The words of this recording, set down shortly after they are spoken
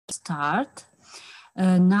start.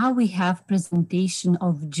 Now we have presentation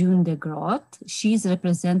of June de Groot. She's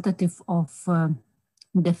representative of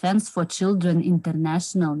Defense for Children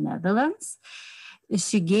International Netherlands.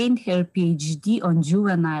 She gained her PhD on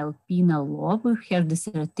juvenile penal law with her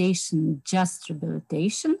dissertation Just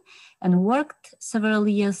Rehabilitation, and worked several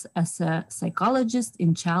years as a psychologist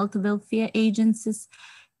in child welfare agencies,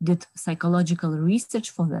 did psychological research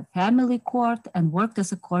for the family court, and worked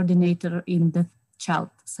as a coordinator in the child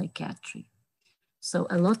psychiatry. So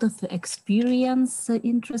a lot of experience,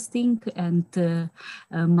 interesting and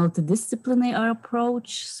multidisciplinary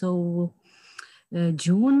approach. So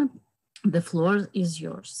June, the floor is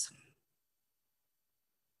yours.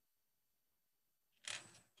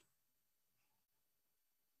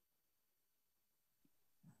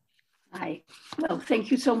 Hi, well,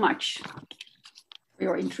 thank you so much for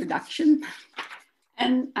your introduction.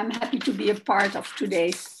 And I'm happy to be a part of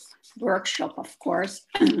today's workshop, of course.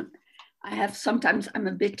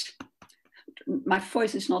 My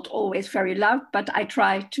voice is not always very loud, but I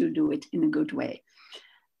try to do it in a good way.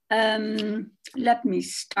 Let me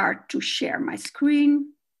start to share my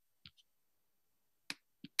screen.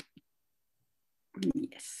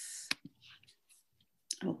 Yes.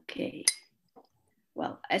 Okay.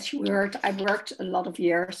 Well, as you heard, I worked a lot of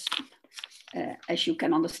years, as you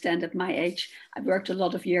can understand at my age, I worked a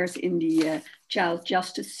lot of years in the child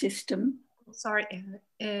justice system. Sorry,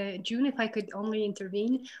 June, if I could only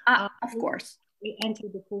intervene. Of course. We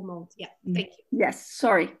entered the full mode. Yeah, thank you. Yes,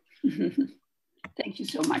 sorry. Thank you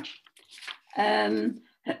so much.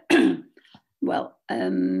 Well,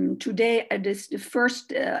 today at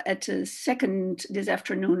the second this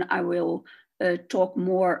afternoon, I will talk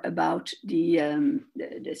more about the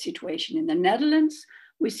situation in the Netherlands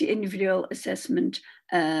with the individual assessment.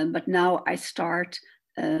 But now I start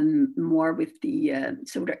more with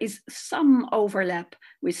so there is some overlap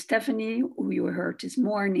with Stephanie, who you heard this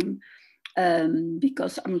morning,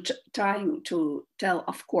 because I'm trying to tell,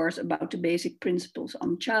 of course, about the basic principles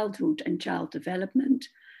on childhood and child development.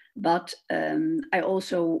 But I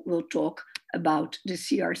also will talk about the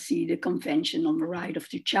CRC, the Convention on the Right of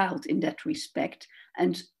the Child, in that respect.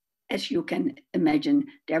 And as you can imagine,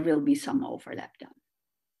 there will be some overlap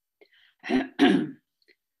then.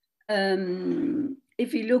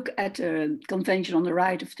 If you look at the Convention on the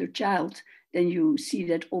Right of the Child, then you see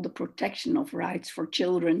that all the protection of rights for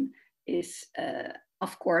children is,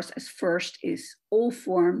 of course, as first is all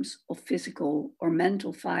forms of physical or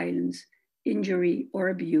mental violence, injury or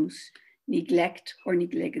abuse, neglect or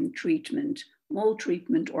negligent treatment,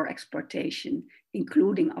 maltreatment or exploitation,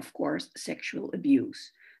 including, of course, sexual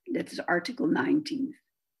abuse. That is Article 19.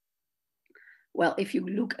 Well, if you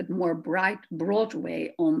look at more broad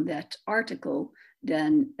way on that article,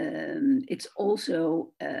 then it's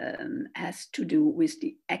also has to do with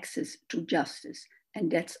the access to justice. And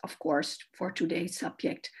that's, of course, for today's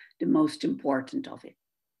subject, the most important of it.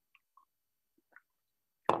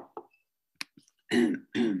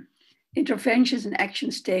 Interventions and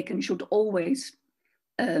actions taken should always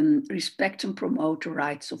respect and promote the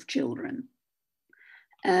rights of children.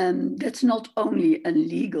 That's not only a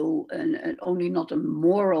legal and only not a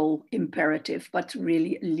moral imperative, but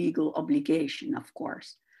really a legal obligation, of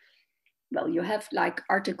course. Well, you have, like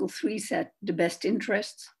Article 3 said, the best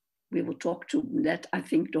interests. We will talk to that, I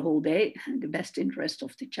think, the whole day, the best interest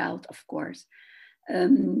of the child, of course.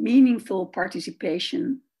 Meaningful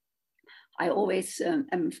participation. I always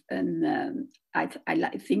I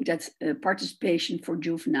think that participation for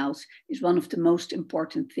juveniles is one of the most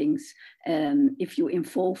important things. If you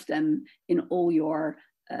involve them in all your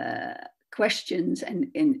questions and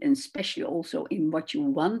especially also in what you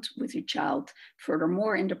want with your child,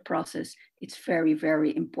 furthermore in the process, it's very,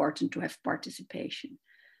 very important to have participation.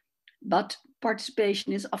 But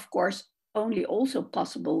participation is, of course, only also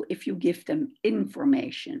possible if you give them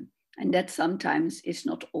information. And that sometimes is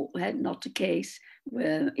not the case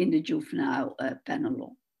in the juvenile penal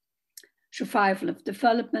law. Survival of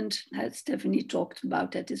development, Stephanie talked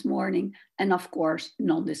about that this morning, and of course,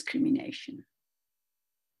 non-discrimination.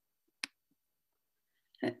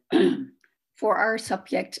 For our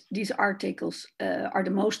subject, these articles are the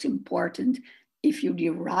most important if you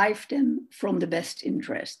derive them from the best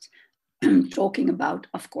interest, talking about,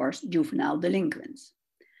 of course, juvenile delinquents.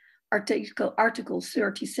 Article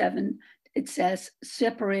 37, it says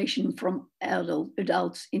separation from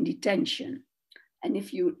adults in detention. And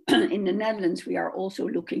if you, in the Netherlands, we are also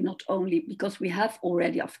looking not only, because we have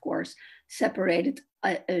already, of course, separated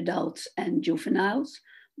adults and juveniles,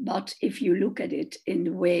 but if you look at it in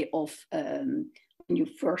the way of, when you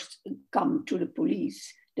first come to the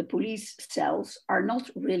police cells are not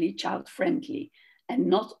really child friendly. and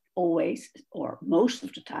not always, or most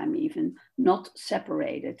of the time even, not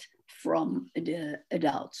separated from the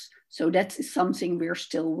adults. So that is something we're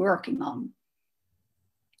still working on.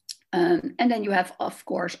 And then you have, of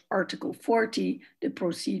course, Article 40, the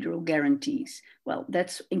procedural guarantees. Well,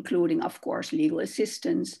 that's including, of course, legal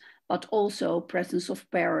assistance, but also presence of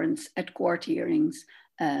parents at court hearings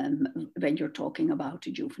when you're talking about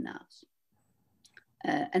the juveniles.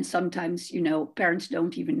 And sometimes, you know, parents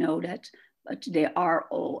don't even know that, but they are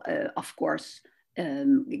all, of course,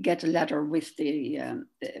 get a letter with the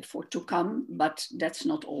for to come, but that's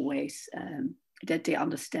not always that they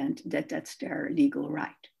understand that that's their legal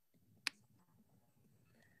right.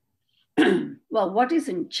 Well, what is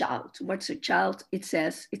a child? What's a child? It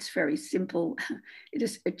says, it's very simple. It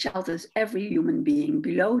is a child as every human being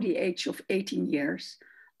below the age of 18 years,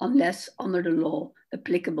 unless under the law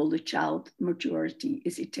applicable the child maturity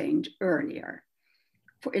is attained earlier.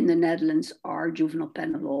 For in the Netherlands, our juvenile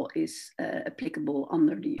penal law is applicable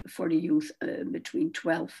for the youth between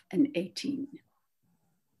 12 and 18.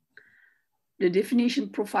 The definition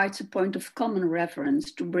provides a point of common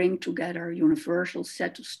reference to bring together a universal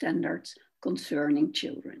set of standards concerning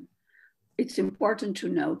children. It's important to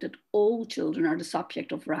note that all children are the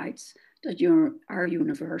subject of rights that are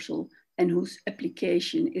universal and whose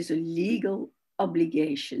application is a legal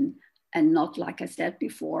obligation and not, like I said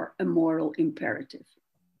before, a moral imperative.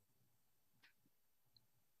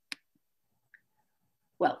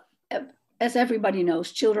 Well, as everybody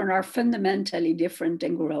knows, children are fundamentally different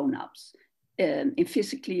than grown-ups in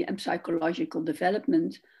physically and psychological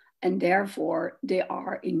development, and therefore they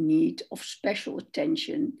are in need of special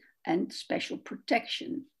attention and special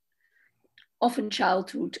protection. Often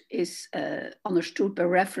childhood is understood by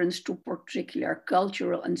reference to particular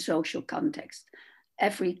cultural and social context.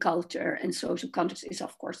 Every culture and social context is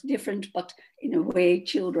of course different, but in a way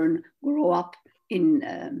children grow up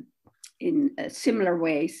in similar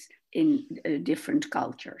ways in different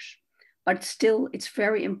cultures. But still, it's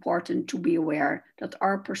very important to be aware that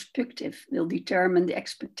our perspective will determine the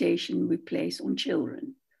expectation we place on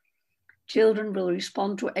children. Children will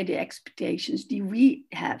respond to the expectations that we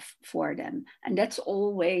have for them. And that's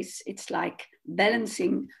always, it's like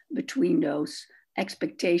balancing between those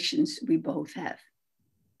expectations we both have.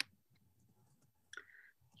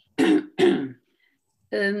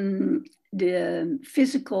 The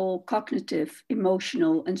physical, cognitive,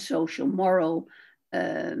 emotional, and social, moral,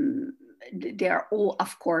 they are all,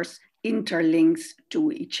 of course, interlinked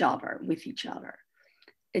to each other, with each other.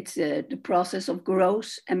 It's the process of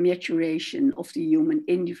growth and maturation of the human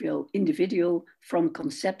individual from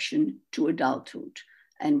conception to adulthood.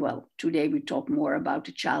 And well, today we talk more about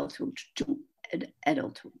the childhood to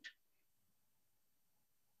adulthood.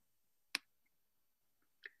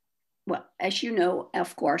 Well, as you know,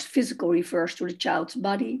 of course, physical refers to the child's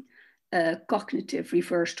body. Cognitive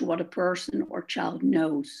refers to what a person or child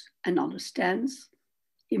knows and understands.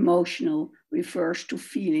 Emotional refers to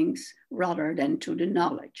feelings rather than to the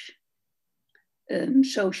knowledge.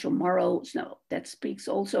 Social morals, no, that speaks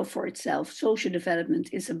also for itself. Social development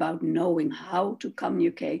is about knowing how to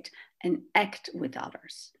communicate and act with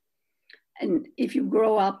others. And if you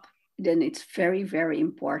grow up, then it's very, very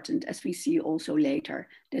important, as we see also later,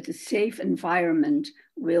 that a safe environment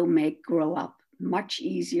will make grow up much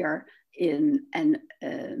easier and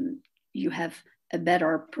you have a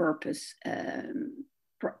better purpose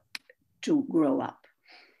to grow up.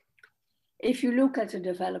 If you look at the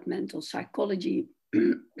developmental psychology,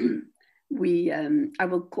 I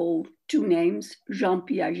will call two names, Jean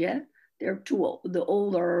Piaget. They're the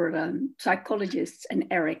older psychologists, and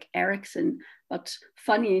Erik Erikson. But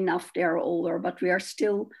funny enough, they're older, but we are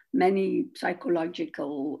still, many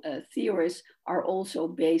psychological theories are also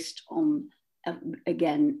based on,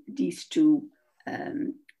 again, these two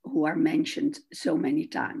who are mentioned so many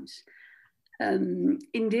times. In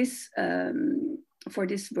this, for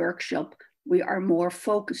this workshop, we are more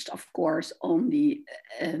focused, of course, on the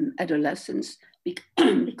adolescents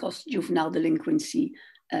because juvenile delinquency,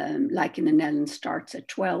 like in the Netherlands, starts at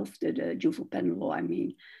 12, the juvenile penal law, I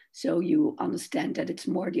mean. So you understand that it's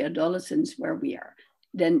more the adolescents where we are.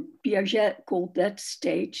 Then Piaget called that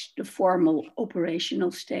stage the formal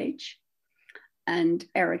operational stage. And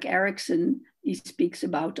Erik Erikson, he speaks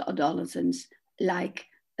about the adolescents like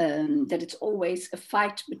that it's always a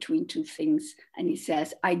fight between two things. And he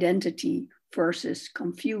says identity versus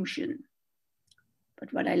confusion.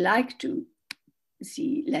 But what I like to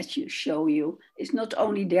show you is not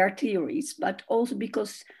only their theories, but also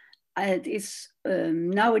because it is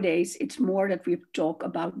nowadays it's more that we talk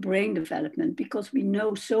about brain development because we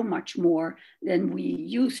know so much more than we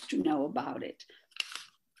used to know about it.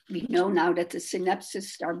 We know now that the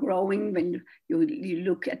synapses are growing when you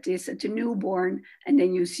look at this at the newborn, and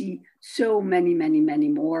then you see so many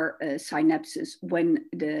more synapses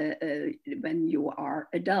when you are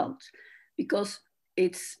adult, because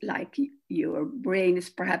it's like your brain is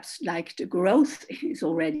perhaps like the growth is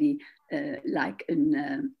already like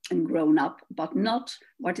and grown up, but not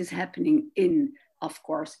what is happening in, of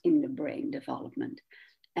course, in the brain development.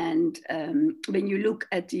 And when you look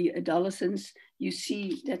at the adolescents, you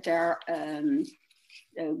see that they're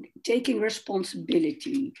taking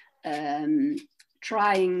responsibility,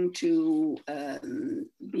 trying to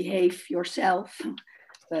behave yourself,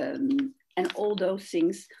 and all those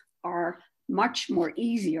things are much more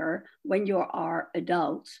easier when you are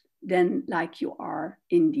adults than like you are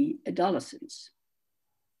in the adolescence.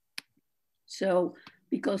 So,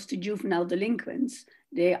 because the juvenile delinquents,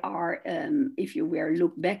 they are, if you were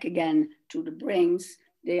look back again to the brains,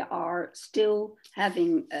 they are still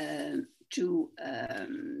having the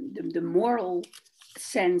moral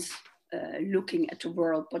sense, looking at the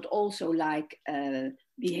world, but also like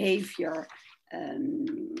behavior,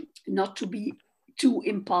 not to be too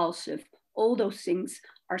impulsive. All those things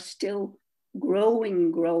are still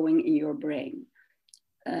growing in your brain.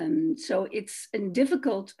 So it's a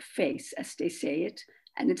difficult phase, as they say it.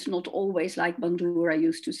 And it's not always like Bandura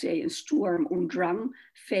used to say, a Sturm und Drang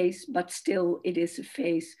phase, but still it is a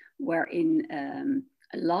phase wherein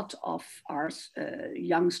a lot of our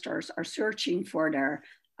youngsters are searching for their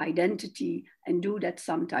identity and do that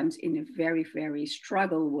sometimes in a very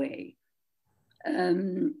struggle way.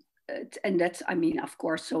 And that's, I mean, of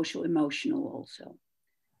course, social emotional also.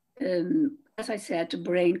 As I said, the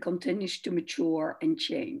brain continues to mature and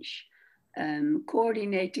change.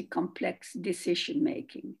 Coordinated, complex decision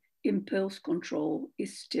making, impulse control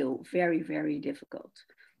is still very difficult.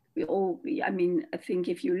 I mean, I think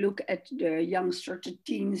if you look at the youngster to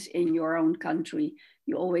teens in your own country,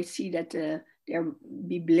 you always see that they're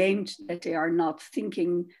be blamed that they are not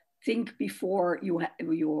think before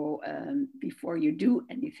before you do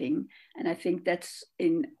anything. And I think that's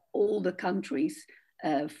in all the countries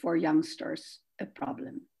for youngsters a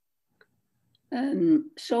problem.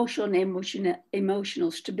 Social and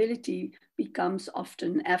emotional stability becomes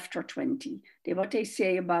often after 20. What they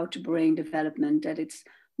say about brain development, that it's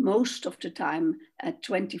most of the time at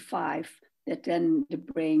 25 that then the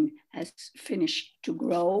brain has finished to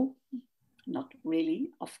grow. Not really,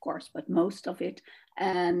 of course, but most of it.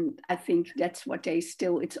 And I think that's what they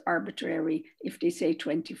still, it's arbitrary if they say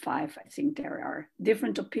 25. I think there are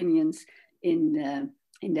different opinions in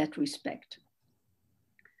that respect.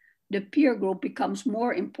 The peer group becomes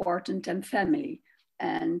more important than family.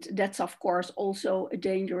 And that's, of course, also a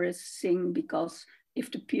dangerous thing, because if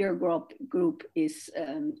the peer group is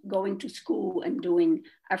going to school and doing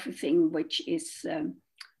everything which is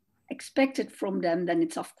expected from them, then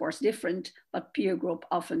it's of course different, but peer group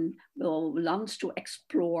often will want to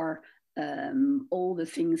explore all the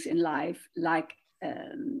things in life, like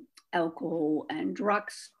alcohol and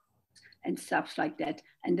drugs and stuff like that.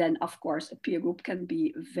 And then of course a peer group can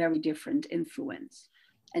be a very different influence.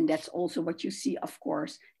 And that's also what you see, of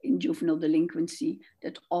course, in juvenile delinquency,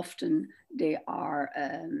 that often they are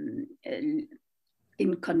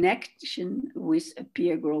in connection with a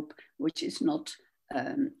peer group which is not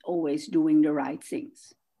always doing the right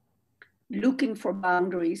things. Looking for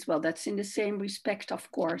boundaries, well, that's in the same respect, of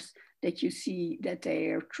course, that you see that they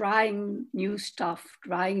are trying new stuff,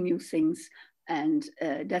 trying new things, and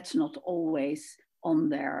that's not always on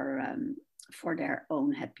their for their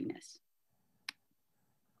own happiness.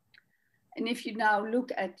 And if you now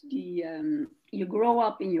look at the, you grow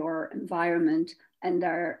up in your environment, and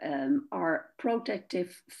there are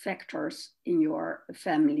protective factors in your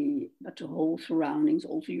family, but the whole surroundings,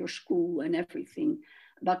 also your school and everything.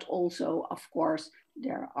 But also, of course,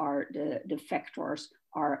 there are the factors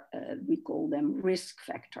are, we call them risk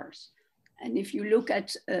factors. And if you look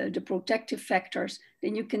at the protective factors,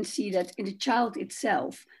 then you can see that in the child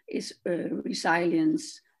itself is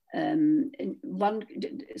resilience.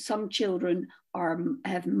 Some children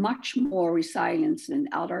have much more resilience than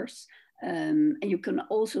others. And you can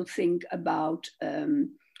also think about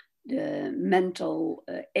the mental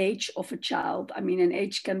age of a child. I mean, an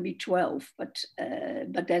age can be 12, but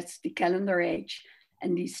that's the calendar age,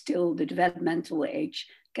 and the developmental age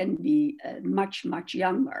can be much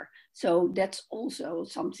younger. So that's also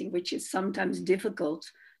something which is sometimes difficult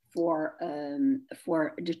for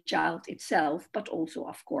the child itself, but also,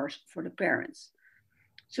 of course, for the parents.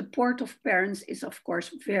 Support of parents is, of course,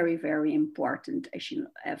 very important, as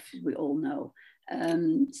we all know.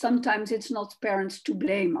 Sometimes it's not parents to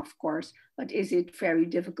blame, of course, but is it very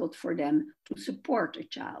difficult for them to support a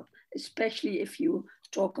child, especially if you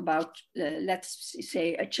talk about, let's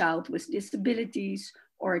say, a child with disabilities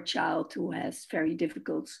or a child who has very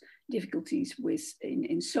difficulties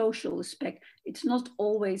in social aspect. It's not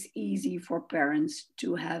always easy for parents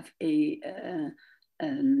to have a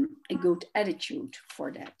good attitude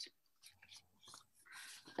for that.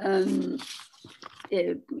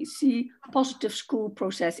 We see positive school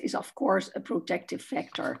process is of course a protective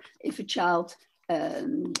factor. If a child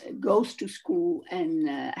goes to school and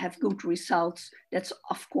have good results, that's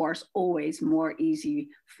of course always more easy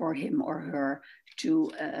for him or her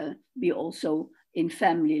to be also in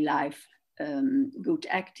family life good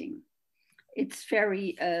acting. It's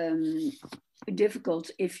very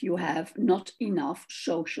difficult if you have not enough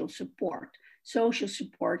social support. Social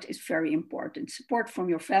support is very important. Support from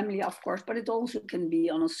your family, of course, but it also can be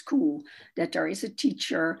on a school, that there is a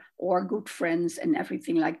teacher or good friends and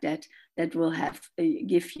everything like that, that will have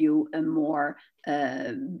give you a more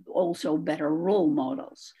also better role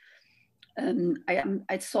models.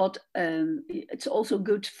 I thought it's also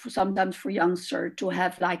good sometimes for youngsters to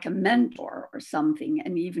have like a mentor or something,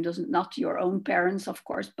 and even not your own parents, of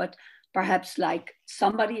course, but perhaps like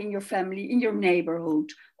somebody in your family, in your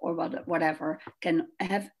neighborhood, or whatever, can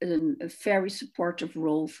have a very supportive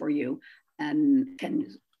role for you and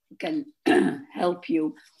can help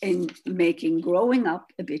you in making growing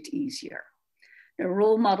up a bit easier. The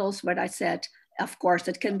role models, what I said, of course,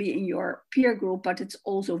 that can be in your peer group, but it's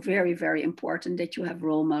also very, very important that you have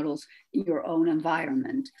role models in your own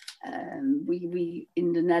environment. We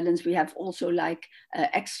in the Netherlands, we have also like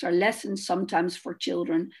extra lessons sometimes for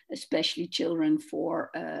children, especially children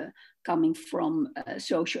coming from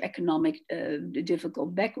socioeconomic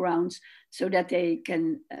difficult backgrounds, so that they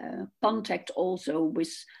can contact also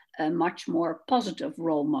with much more positive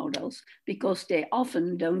role models, because they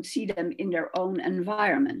often don't see them in their own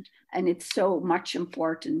environment. And it's so much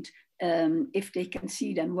important if they can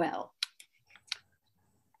see them well.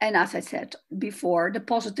 And as I said before, the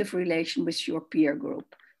positive relation with your peer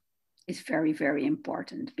group is very, very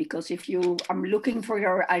important, because if you are looking for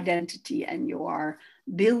your identity and you are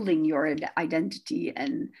building your identity,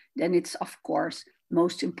 and then it's of course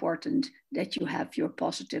most important that you have your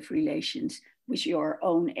positive relations with your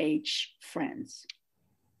own age friends.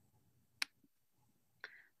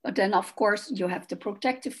 But then of course you have the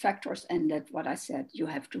protective factors, and that what I said, you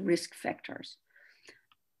have the risk factors.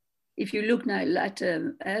 If you look now at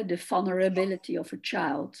the vulnerability of a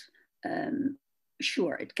child,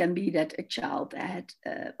 sure, it can be that a child had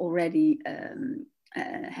already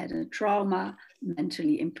had a trauma,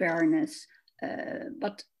 mentally impairness,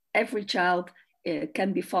 but every child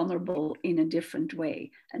can be vulnerable in a different way.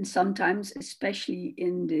 And sometimes, especially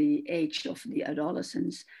in the age of the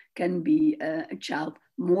adolescence, can be a child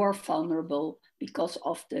more vulnerable because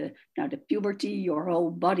of the puberty. Your whole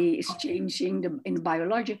body is changing in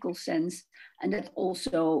biological sense, and that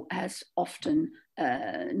also has often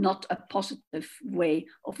not a positive way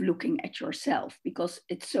of looking at yourself, because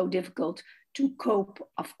it's so difficult to cope,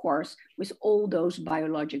 of course, with all those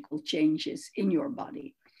biological changes in your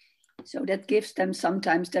body. So that gives them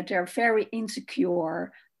sometimes that they're very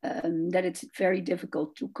insecure, that it's very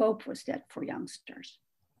difficult to cope with that for youngsters.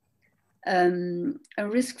 A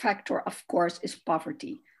risk factor, of course, is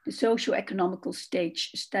poverty. The socioeconomical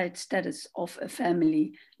status of a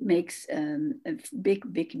family makes a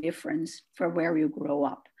big difference for where you grow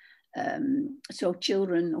up. So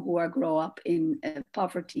children who grow up in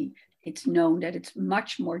poverty, it's known that it's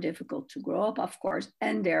much more difficult to grow up, of course,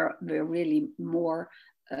 and they're really more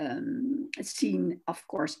seen, of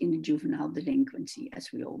course, in the juvenile delinquency,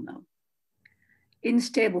 as we all know.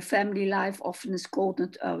 Unstable family life often is called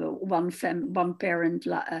one parent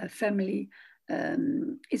family.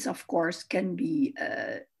 Is of course can be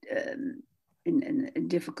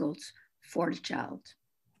difficult for the child.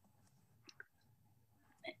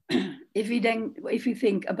 If you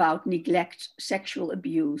think about neglect, sexual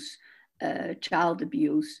abuse, child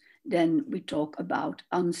abuse, then we talk about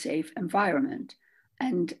unsafe environment.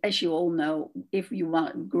 And as you all know, if you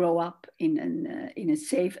want to grow up in a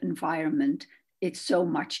safe environment, it's so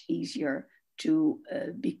much easier to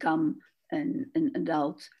become an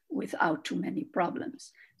adult without too many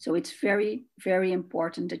problems. So it's very, very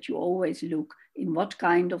important that you always look in what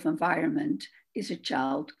kind of environment is a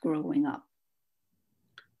child growing up.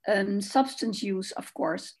 Substance use, of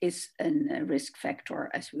course, is a risk factor,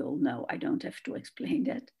 as we all know. I don't have to explain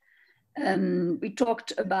that. We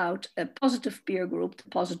talked about a positive peer group,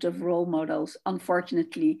 positive role models.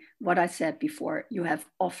 Unfortunately, what I said before, you have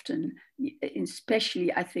often,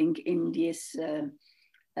 especially I think in this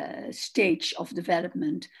stage of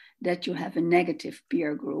development, that you have a negative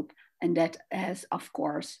peer group, and that has, of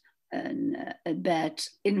course, a bad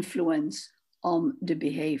influence on the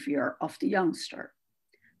behavior of the youngster.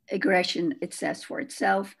 Aggression, it says for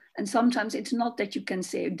itself. And sometimes it's not that you can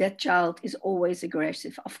say that child is always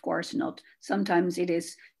aggressive. Of course not. Sometimes it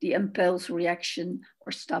is the impulse reaction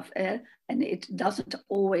or stuff. And it doesn't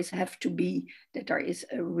always have to be that there is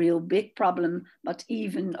a real big problem, but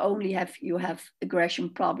even only you have aggression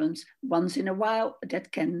problems once in a while,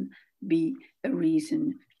 that can be a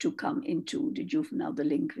reason to come into the juvenile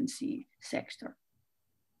delinquency sector.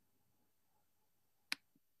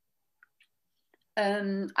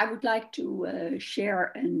 I would like to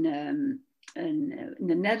share in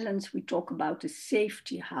the Netherlands, we talk about the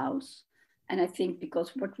safety house. And I think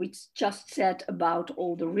because what we just said about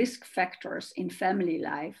all the risk factors in family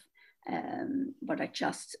life, what I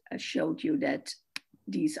just showed you, that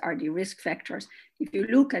these are the risk factors. If you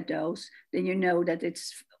look at those, then you know that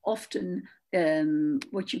it's often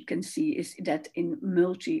what you can see is that in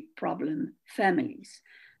multi-problem families.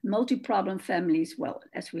 Multi-problem families, well,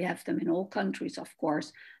 as we have them in all countries, of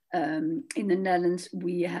course, in the Netherlands,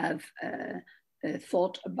 we have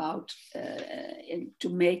thought about to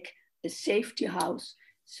make a safety house.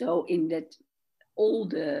 So in that all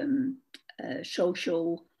the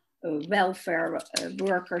social welfare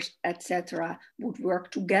workers, etc., would work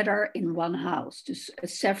together in one house, to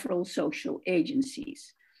several social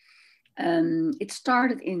agencies. It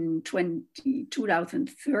started in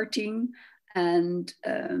 2013, and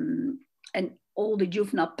all the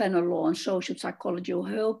juvenile penal law and social psychological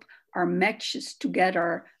help are matches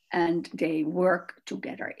together, and they work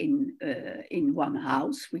together in one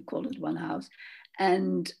house. We call it one house,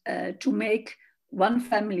 and to make one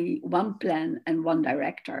family, one plan, and one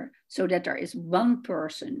director, so that there is one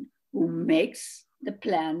person who makes the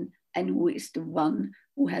plan and who is the one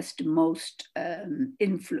who has the most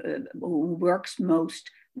who works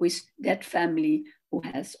most with that family who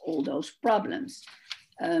has all those problems.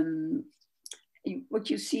 What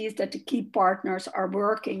you see is that the key partners are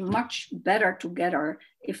working much better together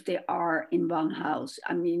if they are in one house.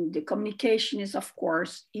 I mean, the communication is, of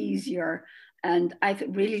course, easier. And I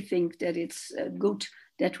really think that it's good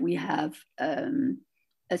that we have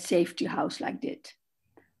a safety house like that.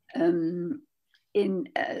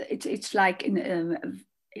 It's like in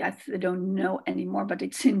I don't know anymore, but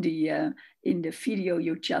it's in the video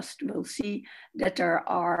you just will see that there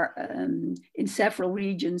are in several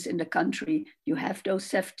regions in the country, you have those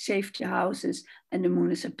safety houses, and the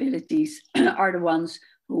municipalities are the ones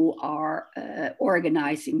who are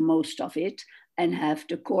organizing most of it and have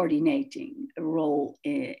the coordinating role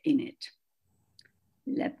in it.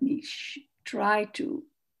 Let me try to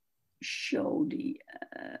show the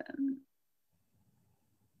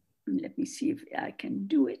let me see if I can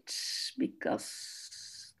do it,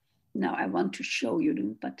 because now I want to show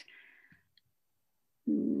you, but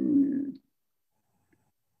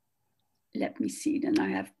let me see, then I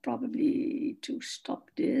have probably to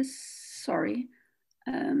stop this, sorry.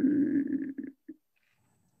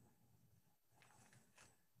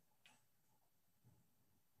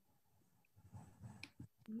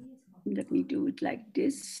 Let me do it like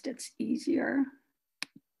this, that's easier.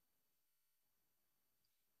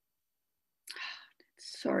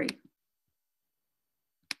 Sorry.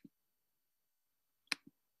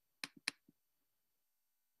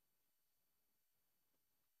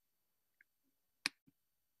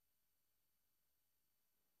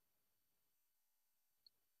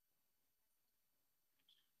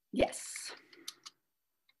 Yes.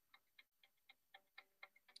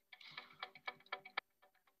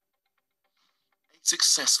 A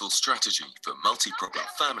successful strategy for multi-problem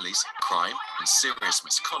families, crime, and serious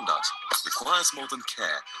misconduct requires more than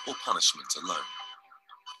care or punishment alone.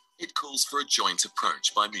 It calls for a joint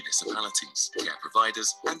approach by municipalities, care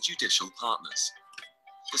providers, and judicial partners.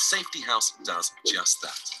 The Safety House does just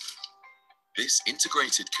that. This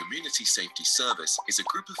integrated community safety service is a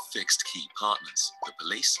group of fixed key partners: the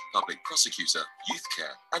police, public prosecutor, youth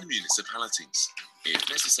care, and municipalities. If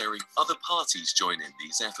necessary, other parties join in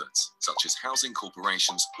these efforts, such as housing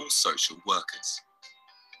corporations or social workers.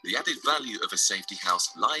 The added value of a safety house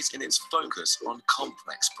lies in its focus on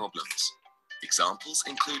complex problems. Examples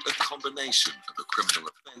include a combination of a criminal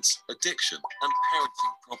offense, addiction, and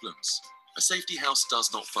parenting problems. A safety house does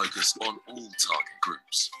not focus on all target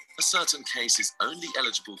groups. A certain case is only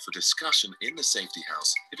eligible for discussion in the safety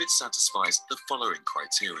house if it satisfies the following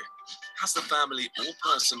criteria: Has the family or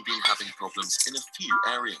person been having problems in a few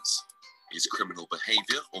areas? Is criminal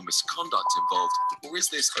behavior or misconduct involved, or is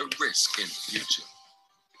this a risk in the future?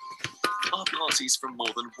 Are parties from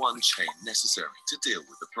more than one chain necessary to deal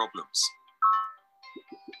with the problems?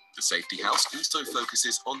 The Safety House also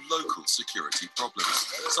focuses on local security problems,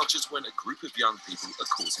 such as when a group of young people are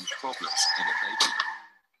causing problems in a neighborhood.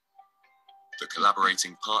 The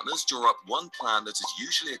collaborating partners draw up one plan that is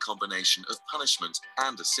usually a combination of punishment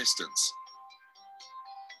and assistance.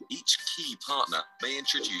 Each key partner may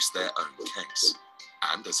introduce their own case,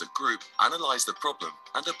 and as a group, analyze the problem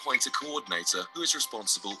and appoint a coordinator who is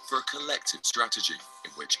responsible for a collective strategy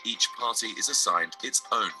in which each party is assigned its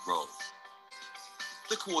own role.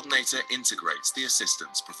 The coordinator integrates the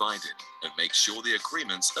assistance provided and makes sure the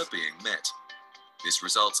agreements are being met. This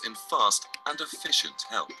results in fast and efficient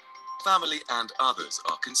help. Family and others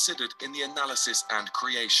are considered in the analysis and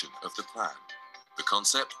creation of the plan. The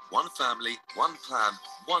concept, one family, one plan,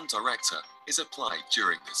 one director, is applied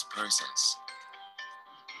during this process.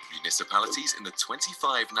 Municipalities in the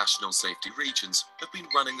 25 national safety regions have been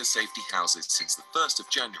running the safety houses since the 1st of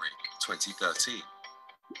January 2013.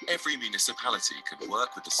 Every municipality can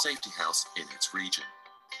work with the safety house in its region.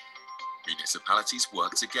 Municipalities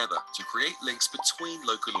work together to create links between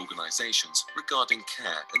local organisations regarding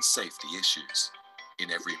care and safety issues.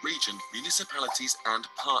 In every region, municipalities and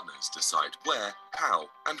partners decide where, how,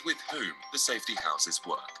 and with whom the safety houses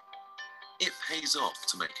work. It pays off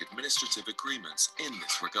to make administrative agreements in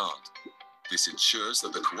this regard. This ensures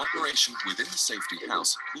that the cooperation within the safety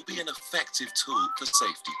house will be an effective tool for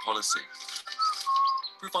safety policy,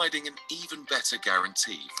 providing an even better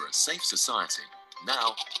guarantee for a safe society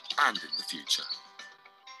now and in the future.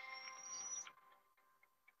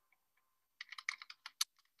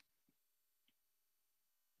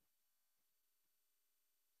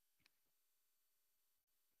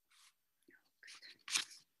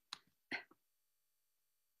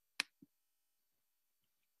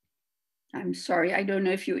 I'm sorry, I don't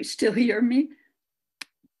know if you still hear me.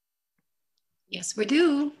 Yes, we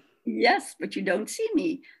do. Yes, but you don't see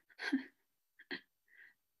me.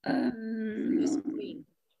 Screen.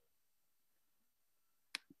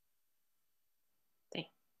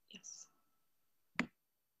 Yes.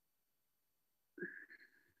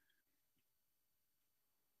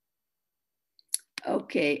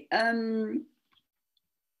 Okay. I'm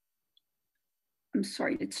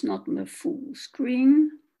sorry, it's not on the full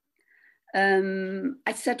screen.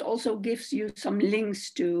 I said also gives you some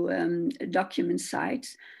links to document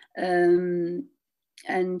sites.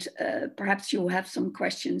 And perhaps you have some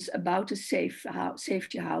questions about a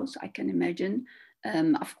safety house, I can imagine.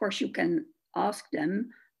 Of course, you can ask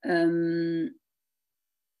them.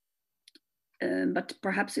 But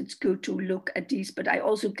perhaps it's good to look at these, but I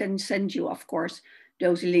also can send you, of course,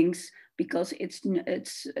 those links, because it's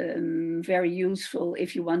very useful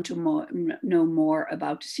if you want to know more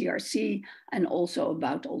about the CRC and also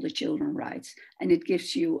about all the children's rights. And it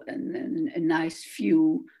gives you a nice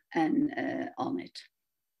view on it.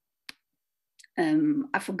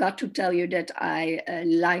 I forgot to tell you that I,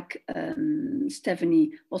 like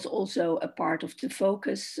Stephanie, was also a part of the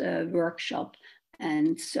Focus workshop.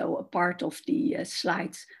 And so a part of the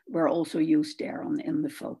slides were also used there in the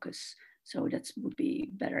Focus. So that would be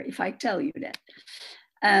better if I tell you that.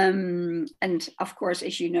 And of course,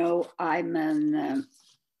 as you know, I'm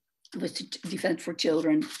with Defense for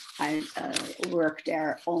Children. I work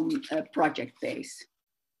there on a project base.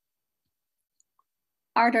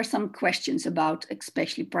 Are there some questions about,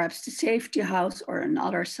 especially perhaps the safety house or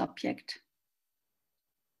another subject?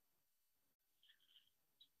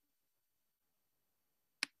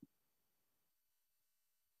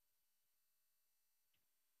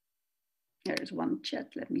 There's one chat,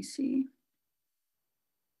 let me see.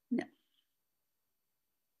 No.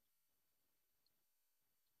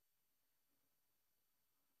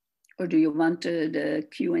 Or do you want the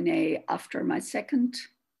Q&A after my second?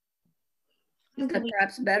 Is that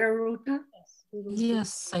perhaps better, Ruta?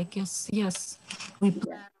 Yes, I guess, yes. We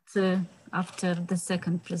planned after the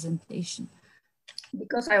second presentation.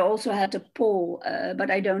 Because I also had a poll, but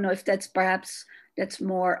I don't know if that's perhaps, that's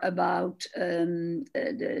more about the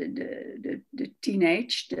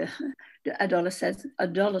teenage, the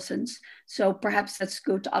adolescents. So perhaps that's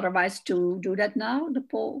good otherwise to do that now, the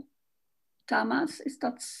poll. Tamas, is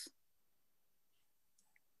that?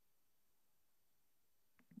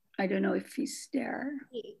 I don't know if he's there.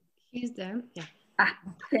 He's there, yeah. Ah,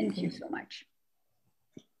 thank you so much.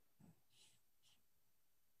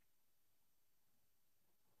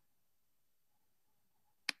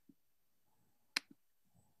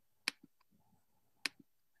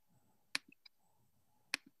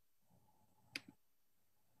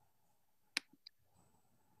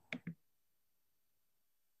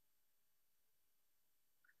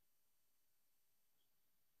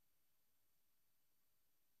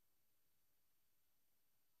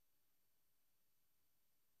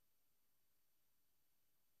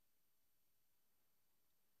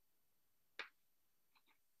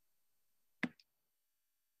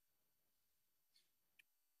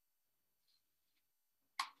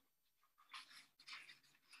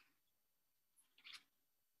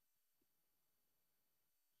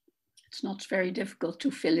 It's not very difficult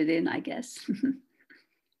to fill it in, I guess.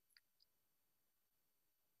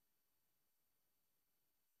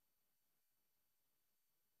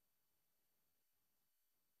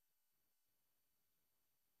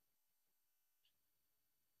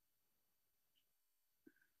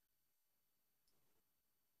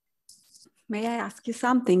 May I ask you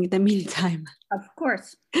something in the meantime? Of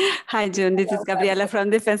course. Hi, June. This is Gabriella from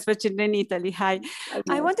Defense for Children Italy. Hi.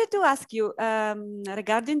 I wanted to ask you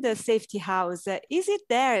regarding the safety house. Is it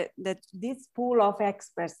there that this pool of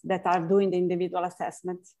experts that are doing the individual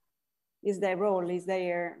assessment is their role, is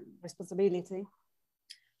their responsibility?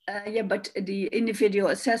 Yeah, but the individual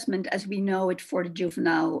assessment, as we know it for the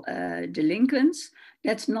juvenile delinquents,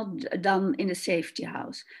 that's not done in a safety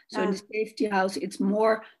house. So in the safety house, it's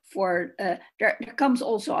more for, there comes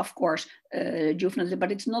also, of course, juvenile,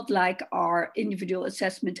 but it's not like our individual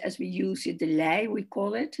assessment as we use it, the LEI, we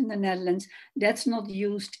call it in the Netherlands. That's not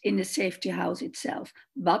used in the safety house itself,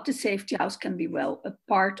 but the safety house can be well a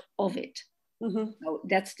part of it. Mm-hmm. So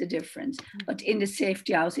that's the difference. But in the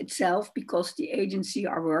safety house itself, because the agency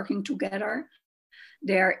are working together,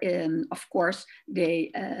 there, of course,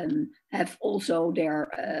 they have also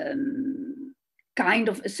their kind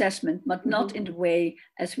of assessment, but not in the way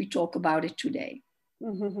as we talk about it today.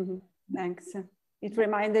 Mm-hmm. Thanks. It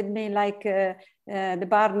reminded me like the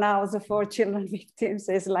barn house for children victims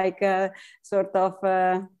is like a sort of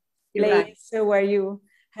place where you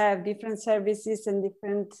have different services and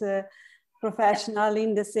different professional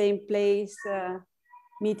in the same place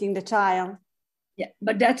meeting the child. Yeah,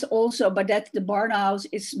 but that's also, but that's the barn house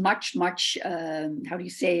is much, how do you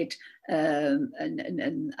say it?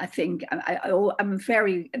 And I think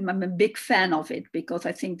I'm a big fan of it because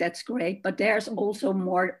I think that's great. But there's also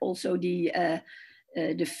more, also the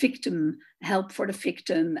victim, help for the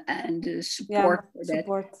victim and the support for that.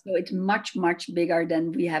 So it's much, much bigger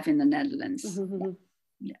than we have in the Netherlands. Mm-hmm.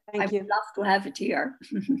 Yeah. Thank you. I would love to have it here.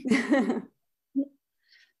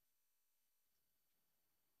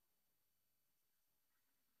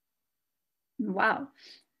 Wow.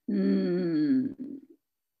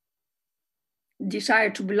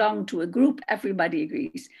 Desire to belong to a group, everybody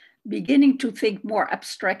agrees. Beginning to think more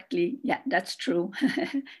abstractly, yeah, that's true.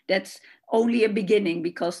 That's only a beginning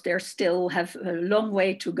because they still have a long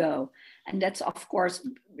way to go. And that's, of course,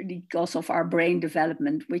 because of our brain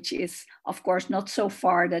development, which is, of course, not so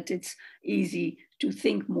far that it's easy to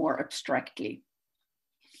think more abstractly.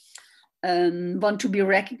 Want to be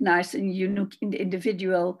recognized and unique in the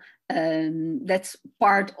individual, that's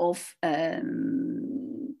part of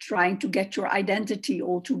trying to get your identity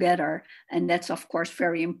all together. And that's, of course,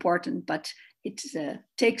 very important, but it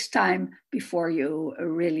takes time before you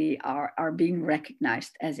really are being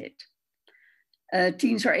recognized as it.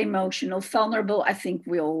 Teens are emotional, vulnerable. I think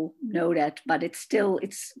we all know that, but it's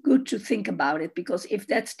good to think about it, because if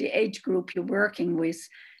that's the age group you're working with,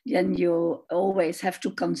 then you always have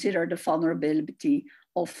to consider the vulnerability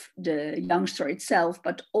of the youngster itself,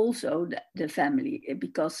 but also the family,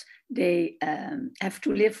 because they have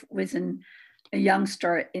to live with a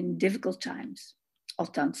youngster in difficult times,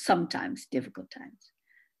 often sometimes difficult times.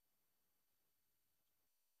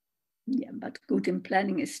 Yeah, but good in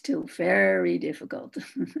planning is still very difficult.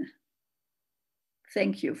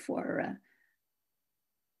 Thank you for,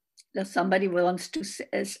 does somebody wants to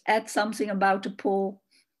add something about the poll?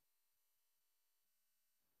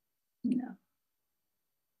 No.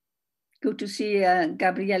 Good to see,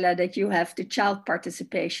 Gabriella, that you have the child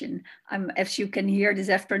participation. As you can hear this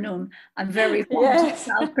afternoon, I'm very fond of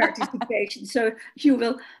child participation. So you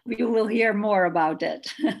will hear more about that.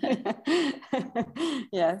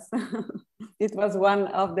 Yes, it was one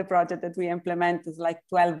of the projects that we implemented, like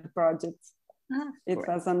 12 projects. It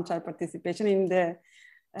was on child participation in the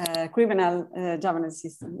criminal juvenile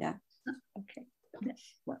system. Yeah. Okay. Yeah.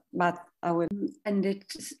 Well, but I will. And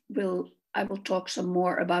I will talk some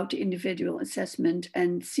more about the individual assessment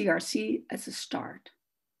and CRC as a start.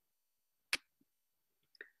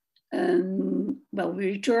 Well, we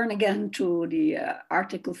return again to the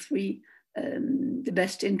Article 3, the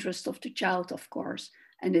best interest of the child, of course,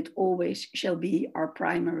 and it always shall be our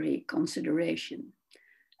primary consideration.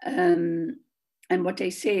 And what they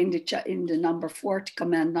say in the number 40,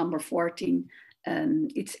 command number 14,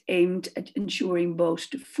 it's aimed at ensuring both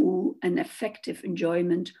the full and effective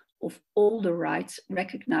enjoyment of all the rights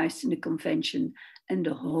recognized in the Convention and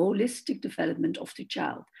the holistic development of the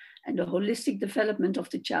child. And the holistic development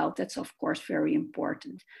of the child, that's of course very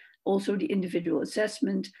important. Also, the individual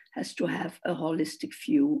assessment has to have a holistic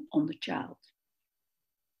view on the child.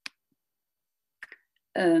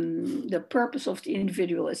 The purpose of the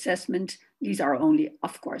individual assessment, these are only,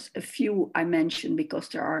 of course, a few I mentioned because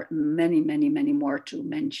there are many, many, many more to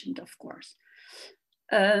mention, of course.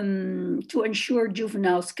 To ensure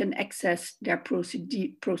juveniles can access their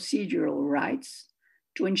procedural rights,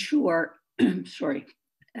 to ensure, sorry,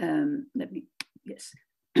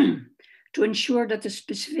 to ensure that the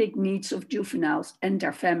specific needs of juveniles and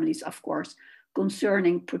their families, of course,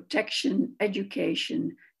 concerning protection,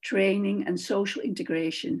 education, training, and social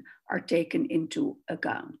integration are taken into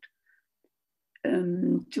account.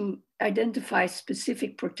 To identify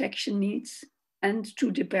specific protection needs and to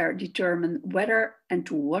determine whether and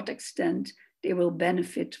to what extent they will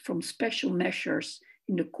benefit from special measures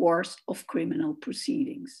in the course of criminal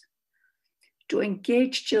proceedings. To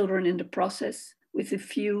engage children in the process with a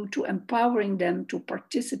view to empowering them to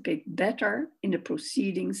participate better in the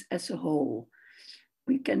proceedings as a whole.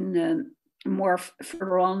 We can more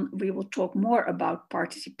further on, we will talk more about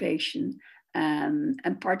participation.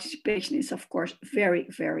 And participation is, of course, very,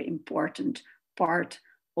 very important part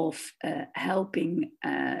of helping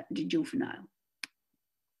the juvenile.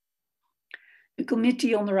 The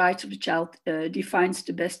Committee on the Rights of the Child defines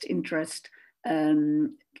the best interest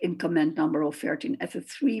in comment number 13 as a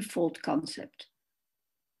threefold concept.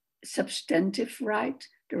 Substantive right,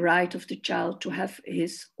 the right of the child to have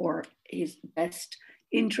his or his best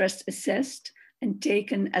interest assessed and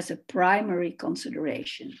taken as a primary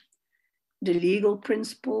consideration. The legal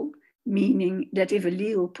principle, meaning that if a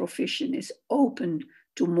legal provision is open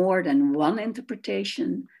to more than one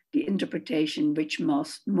interpretation, the interpretation which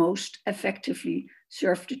must most effectively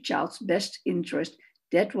serve the child's best interest,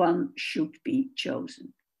 that one should be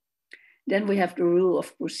chosen. Then we have the rule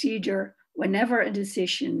of procedure. Whenever a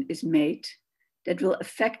decision is made that will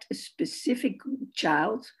affect a specific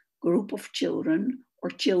child, group of children, or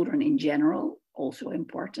children in general, also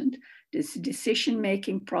important, this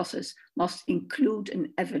decision-making process must include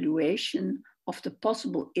an evaluation of the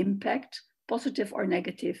possible impact, positive or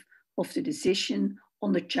negative, of the decision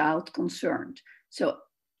on the child concerned. So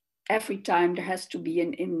every time there has to be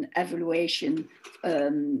an evaluation,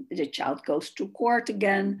 the child goes to court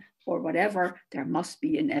again, or whatever, there must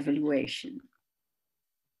be an evaluation.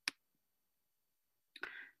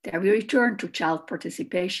 There we return to child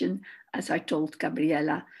participation, as I told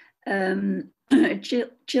Gabriella.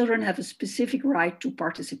 Children have a specific right to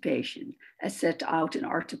participation, as set out in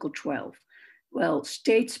Article 12. Well,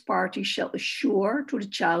 states parties shall assure to the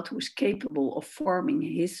child who is capable of forming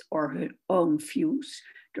his or her own views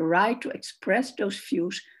the right to express those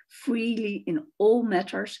views freely in all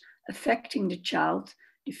matters affecting the child,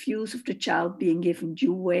 the views of the child being given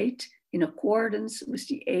due weight in accordance with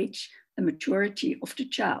the age and maturity of the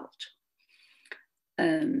child.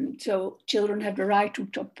 So children have the right to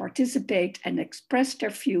participate and express their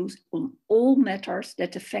views on all matters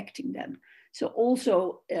that affecting them. So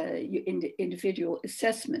also in the individual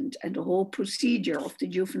assessment and the whole procedure of the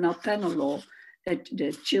juvenile penal law, that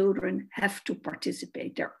the children have to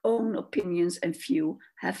participate. Their own opinions and view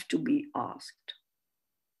have to be asked.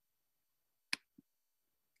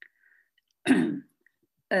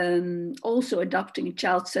 Also adopting a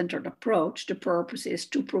child-centered approach, the purpose is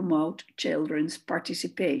to promote children's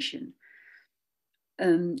participation.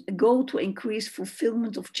 A goal to increase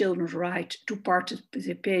fulfillment of children's right to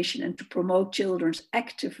participation and to promote children's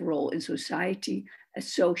active role in society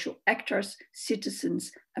as social actors,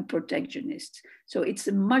 citizens, and protagonists. So it's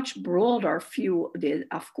a much broader view,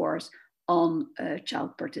 of course, on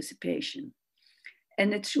child participation.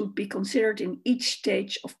 And it should be considered in each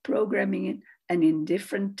stage of programming and in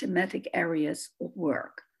different thematic areas of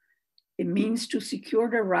work. It means to secure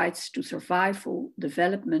their rights to survival,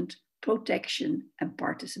 development, protection, and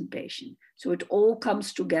participation. So it all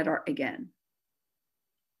comes together again.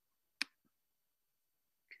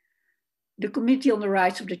 The Committee on the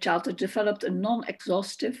Rights of the Child has developed a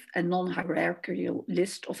non-exhaustive and non-hierarchical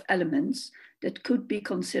list of elements that could be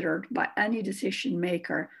considered by any decision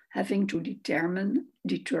maker having to determine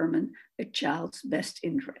a child's best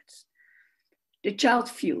interests. The child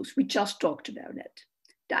views, we just talked about it.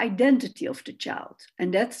 The identity of the child,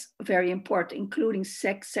 and that's very important, including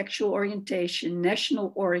sex, sexual orientation,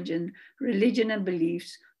 national origin, religion and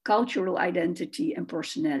beliefs, cultural identity, and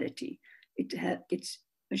personality. It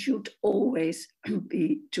should always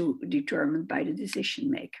be determined by the decision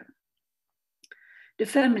maker. The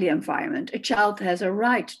family environment. A child has a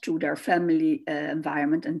right to their family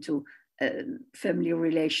environment and to family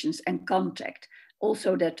relations and contact.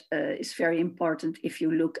 Also, that is very important if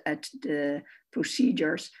you look at the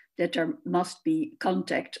procedures, that there must be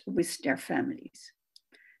contact with their families.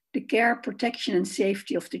 The care, protection, and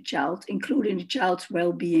safety of the child, including the child's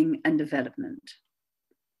well-being and development.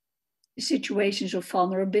 situations of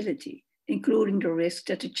vulnerability, including the risk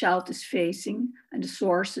that the child is facing and the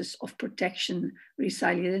sources of protection,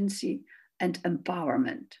 resiliency, and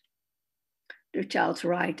empowerment. The child's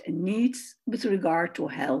rights and needs with regard to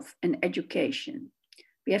health and education.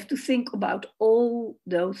 We have to think about all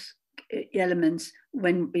those elements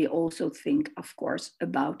when we also think, of course,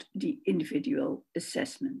 about the individual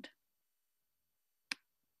assessment.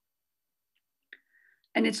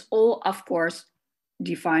 And it's all, of course,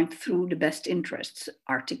 defined through the best interests,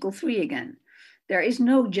 Article 3 again. There is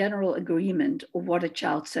no general agreement of what a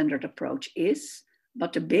child-centered approach is,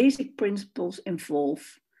 but the basic principles involve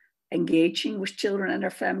engaging with children and their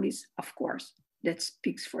families, of course, that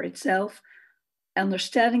speaks for itself,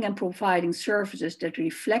 understanding and providing services that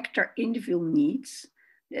reflect their individual needs.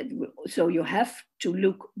 So you have to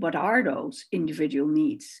look, what are those individual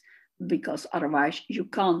needs? Because otherwise you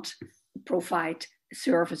can't provide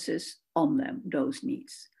services on them, those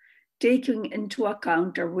needs. Taking into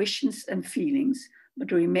account their wishes and feelings,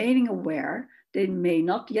 but remaining aware they may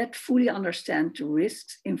not yet fully understand the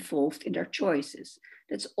risks involved in their choices.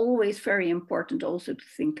 That's always very important also to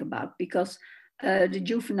think about, because the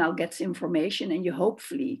juvenile gets information, and you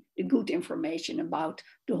hopefully the good information about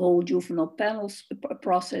the whole juvenile panels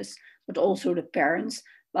process, but also the parents.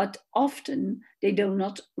 But often they do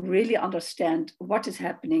not really understand what is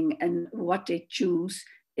happening, and what they choose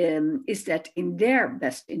is that in their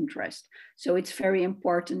best interest. So it's very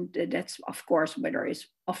important that's, of course, where there is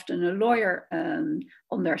often a lawyer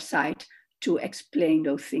on their side to explain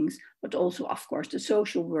those things, but also, of course, the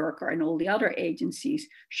social worker and all the other agencies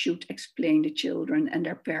should explain the children and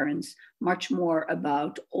their parents much more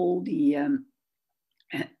about all the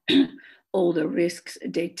all the risks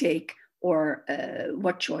they take, or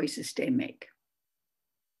what choices they make.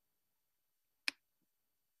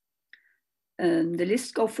 The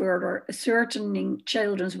list goes further, ascertaining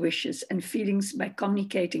children's wishes and feelings by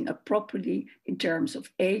communicating appropriately in terms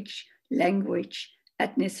of age, language,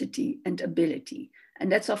 ethnicity, and ability.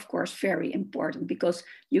 And that's, of course, very important, because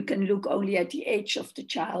you can look only at the age of the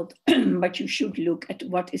child, but you should look at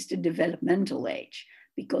what is the developmental age,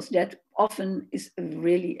 because that often is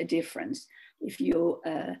really a difference. If you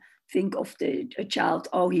think of a child,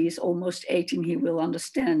 oh, he is almost 18, he will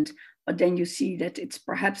understand, but then you see that it's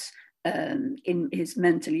perhaps in his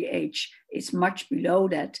mentally age is much below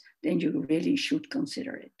that, then you really should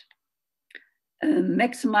consider it.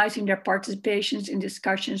 Maximizing their participations in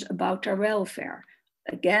discussions about their welfare.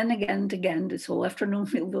 Again, this whole afternoon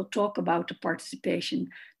we'll talk about the participation,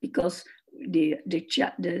 because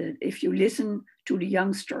if you listen to the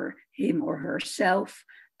youngster, him or herself,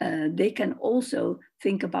 they can also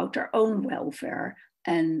think about their own welfare,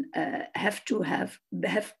 and have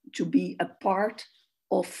to be a part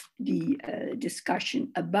of the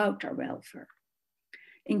discussion about their welfare.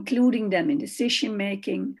 Including them in decision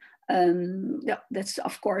making. That's,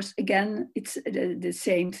 of course, again, it's the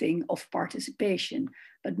same thing of participation,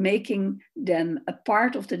 but making them a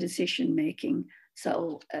part of the decision making.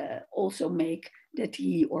 So also make that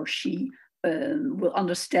he or she will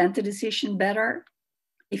understand the decision better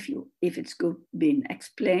if it's good been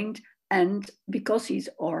explained, and because he's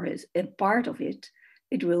or is a part of it,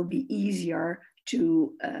 it will be easier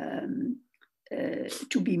to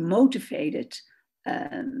be motivated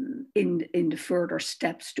in the further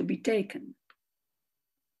steps to be taken.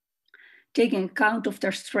 Taking account of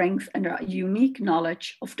their strength and their unique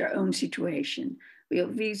knowledge of their own situation.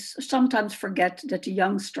 We sometimes forget that the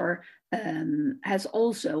youngster has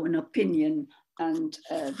also an opinion and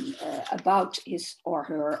about his or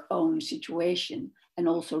her own situation, and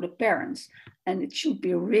also the parents. And it should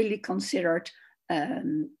be really considered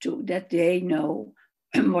that they know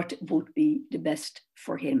what would be the best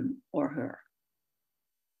for him or her.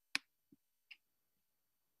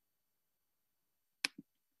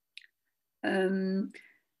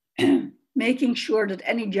 Making sure that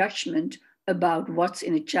any judgment about what's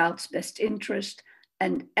in a child's best interest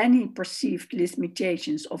and any perceived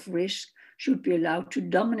limitations of risk should be allowed to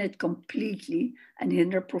dominate completely and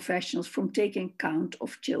hinder professionals from taking account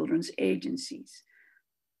of children's agencies.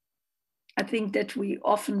 I think that we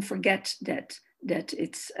often forget that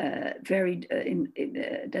it's that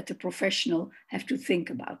the professional have to think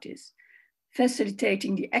about this.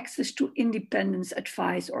 Facilitating the access to independent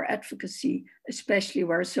advice or advocacy, especially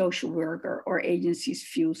where a social worker or agency's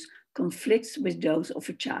views conflicts with those of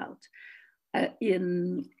a child.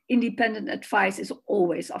 Independent advice is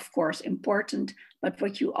always, of course, important, but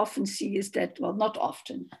what you often see is that, well, not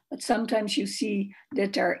often, but sometimes you see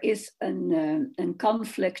that there is a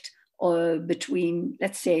conflict between,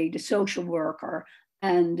 let's say, the social worker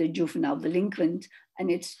and the juvenile delinquent,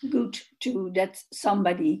 and it's good that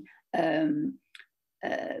somebody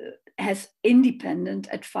has independent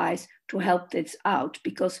advice to help this out,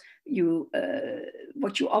 because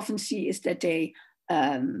what you often see is that they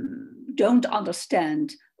don't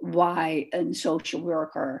understand why a social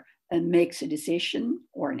worker makes a decision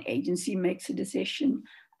or an agency makes a decision.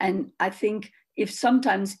 And I think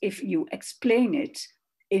sometimes if you explain it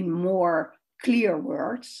in more clear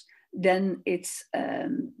words, then it's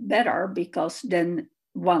better, because then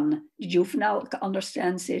one, the juvenile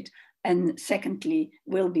understands it, and secondly,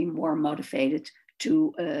 will be more motivated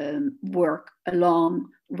to work along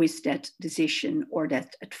with that decision or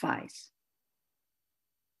that advice.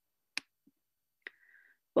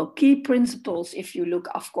 Well, key principles, if you look,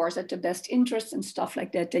 of course, at the best interest and stuff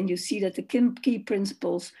like that, then you see that the key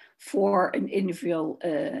principles for an individual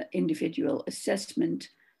assessment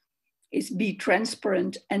is be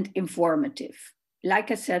transparent and informative. Like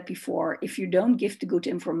I said before, if you don't give the good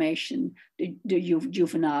information, the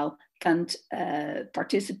juvenile can't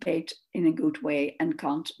participate in a good way and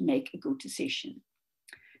can't make a good decision.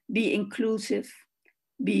 Be inclusive,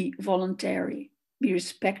 be voluntary, be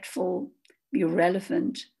respectful, be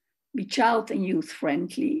relevant, be child and youth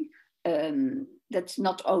friendly. That's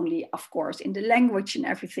not only, of course, in the language and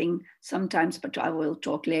everything sometimes, but I will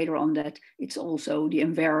talk later on that. It's also the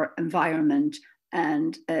environment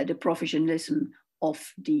and the professionalism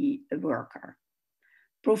of the worker.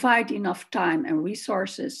 Provide enough time and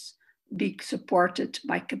resources, be supported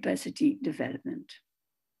by capacity development.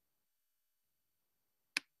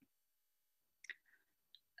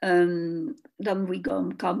 Then we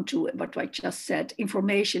come to what I just said,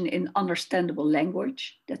 information in understandable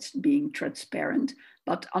language, that's being transparent.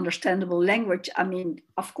 But understandable language, I mean,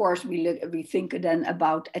 of course, we think then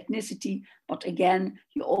about ethnicity, but again,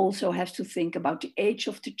 you also have to think about the age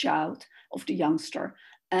of the child, of the youngster,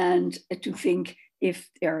 and to think if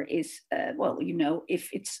there is, well, you know, if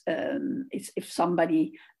if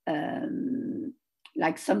somebody,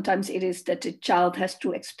 like sometimes it is that the child has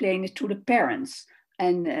to explain it to the parents.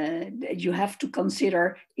 And you have to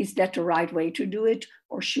consider, is that the right way to do it?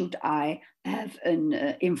 Or should I have an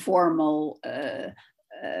informal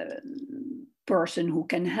person who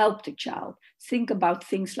can help the child? Think about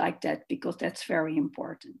things like that, because that's very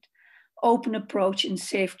important. Open approach in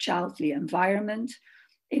safe childly environment.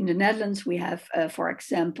 In the Netherlands, we have, for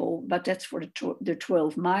example, but that's for the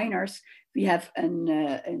 12 minors, we have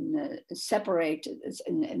a separated,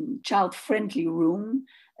 child-friendly room.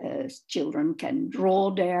 Children can draw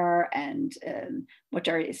there, and but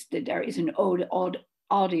there is an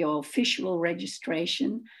audio visual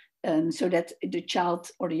registration, so that the child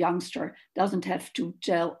or the youngster doesn't have to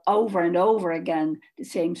tell over and over again the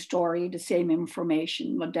same story, the same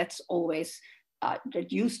information. But that's always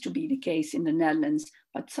that used to be the case in the Netherlands,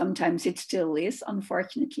 but sometimes it still is,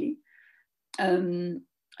 unfortunately.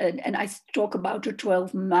 And I talk about the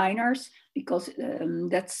 12 minors because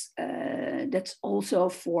that's also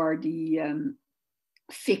for the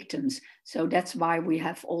victims. So that's why we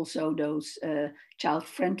have also those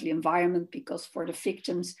child-friendly environment, because for the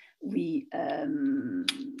victims, we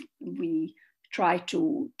try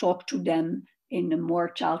to talk to them in a more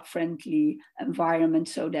child-friendly environment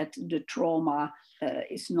so that the trauma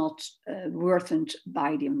is not worsened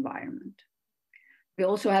by the environment. We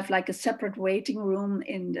also have like a separate waiting room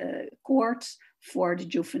in the courts for the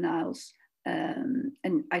juveniles.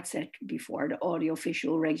 And I said before, the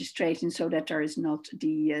audio-visual registration, so that there is not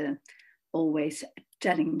the always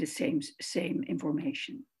telling the same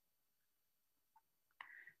information.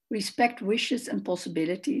 Respect wishes and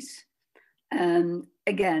possibilities.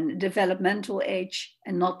 Again, developmental age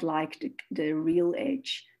and not like the real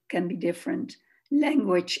age can be different.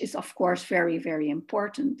 Language is of course very, very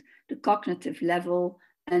important. The cognitive level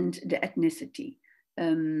and the ethnicity.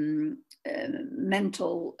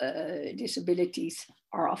 Mental disabilities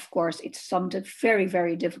are, of course, it's sometimes very,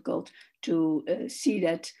 very difficult to see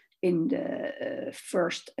that in the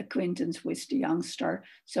first acquaintance with the youngster.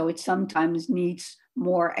 So it sometimes needs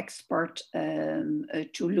more expert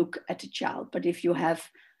to look at the child. But if you have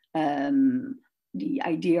the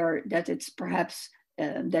idea that it's perhaps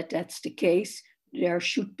that's the case, there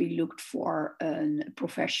should be looked for a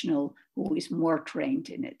professional who is more trained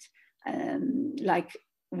in it. Like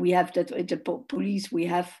we have that at the police, we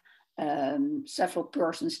have several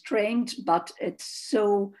persons trained, but it's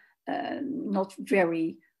so not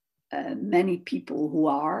very many people who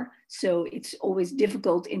are. So it's always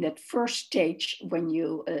difficult in that first stage when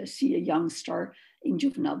you see a youngster in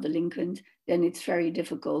juvenile delinquent, then it's very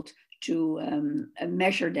difficult to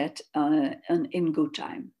measure that in good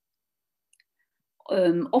time.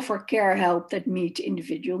 Offer care help that meet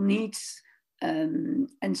individual needs.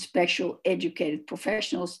 and special educated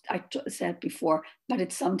professionals, I said before, but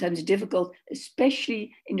it's sometimes difficult,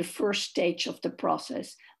 especially in the first stage of the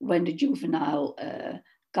process when the juvenile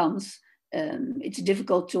comes. It's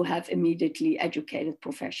difficult to have immediately educated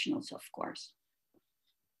professionals, of course.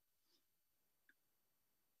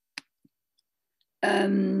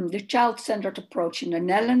 The child-centered approach in the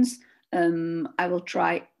Netherlands, I will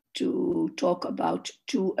try to talk about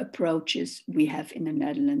two approaches we have in the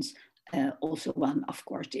Netherlands. Also one, of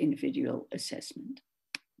course, the individual assessment.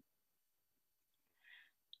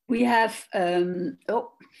 We have,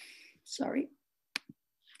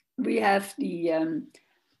 we have the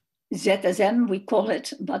ZSM, we call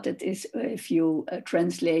it, but it is, if you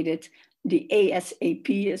translate it, the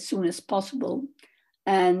ASAP, as soon as possible.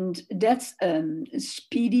 And that's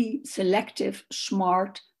speedy, selective,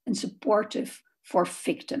 smart, and supportive for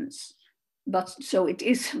victims. But so it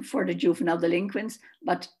is for the juvenile delinquents,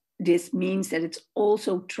 but this means that it's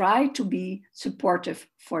also try to be supportive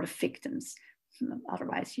for the victims.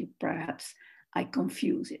 Otherwise, I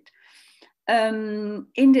confuse it.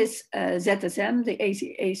 In this ZSM, the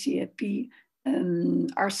ACAP,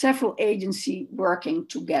 are several agencies working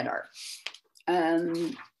together.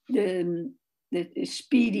 The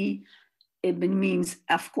speedy, it means,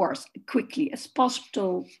 of course, quickly as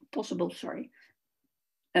possible,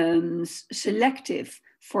 selective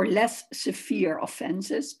for less severe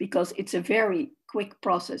offenses, because it's a very quick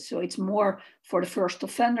process. So it's more for the first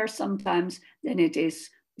offender sometimes than it is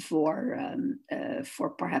for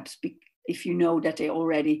perhaps if you know that they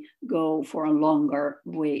already go for a longer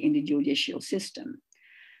way in the judicial system.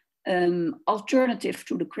 Alternative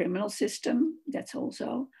to the criminal system, that's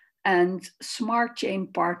also, and smart chain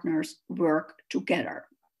partners work together.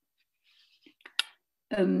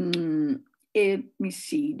 Let me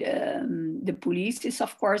see, the police is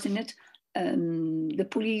of course in it. The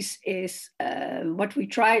police is, what we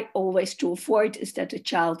try always to avoid is that the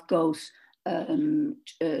child goes to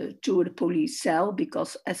the police cell,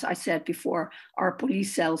 because as I said before, our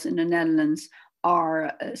police cells in the Netherlands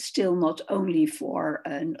are still not only for,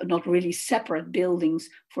 not really separate buildings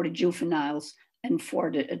for the juveniles and for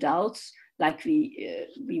the adults, like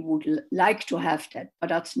we would like to have that, but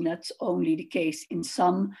that's not only the case in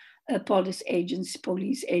some police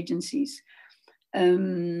agencies,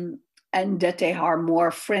 and that they are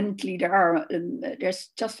more friendly. There's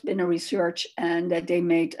just been a research, and that they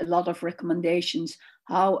made a lot of recommendations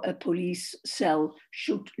how a police cell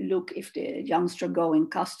should look if the youngster go in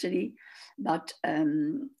custody, but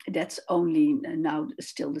that's only now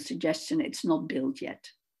still the suggestion. It's not built yet.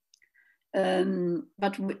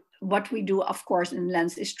 But what we do, of course, in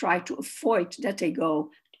Lens is try to avoid that they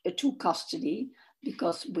go to custody,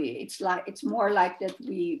 because it's more like that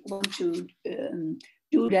we want to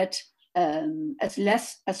do that as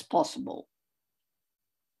less as possible.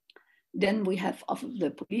 Then we have of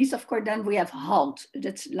the police, of course. Then we have HALT.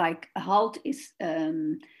 That's like HALT is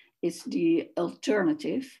the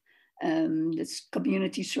alternative. That's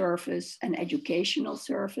community service and educational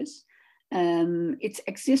service. It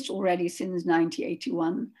exists already since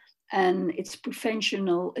 1981, and it's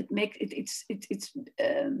preventional. The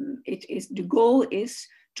goal is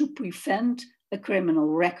to prevent a criminal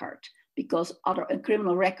record, because a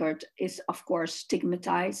criminal record is of course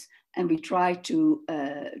stigmatized, and we try to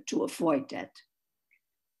avoid that.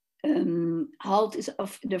 HALT is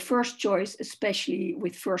the first choice, especially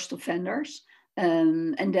with first offenders,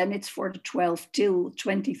 and then it's for the 12 till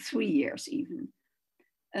 23 years even.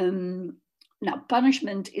 Now,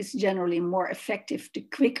 punishment is generally more effective the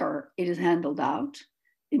quicker it is handled out.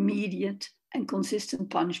 Immediate and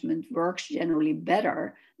consistent punishment works generally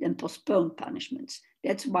better than postponed punishments.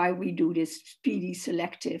 That's why we do this speedy,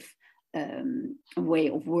 selective way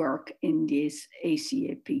of work in this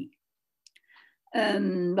ACAP.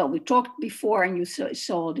 Well, we talked before, and you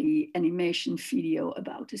saw the animation video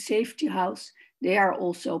about the safety house. They are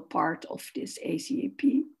also part of this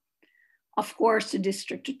ACAP. Of course, the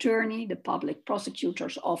district attorney, the public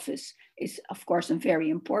prosecutor's office is, of course, a very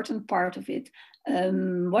important part of it.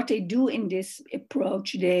 What they do in this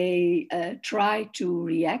approach, they try to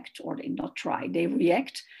react, or they not try, they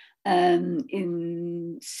react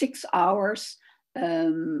in 6 hours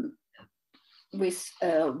with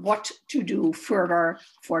what to do further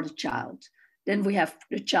for the child. Then we have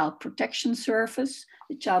the Child Protection Service.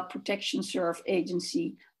 The Child Protection Service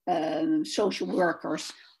agency, social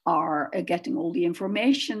workers are getting all the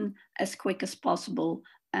information as quick as possible,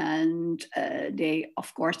 and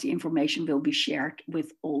of course, the information will be shared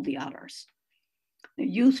with all the others. The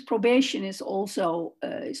youth probation is also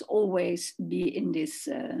is always be in this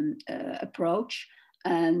approach.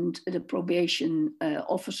 and the probation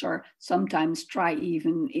officer sometimes try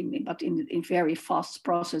even in very fast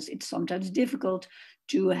process, it's sometimes difficult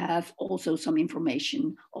to have also some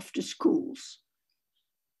information of the schools.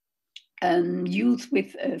 Youth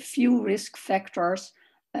with a few risk factors,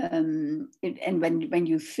 and when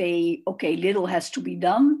you say, okay, little has to be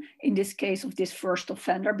done in this case of this first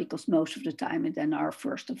offender, because most of the time it then are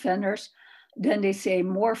first offenders, then they say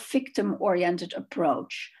more victim-oriented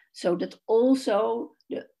approach, so that also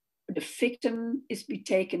the victim is be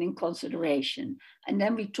taken in consideration. And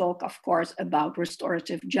then we talk, of course, about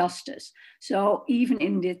restorative justice. So even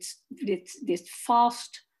in this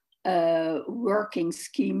fast working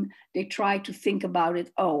scheme, they try to think about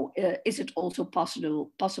it. Is it also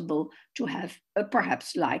possible to have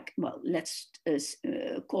perhaps like, well, let's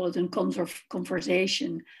call it a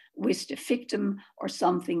conversation with the victim or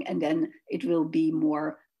something, and then it will be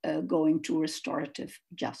more going to restorative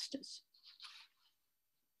justice.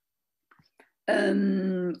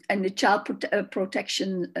 And the child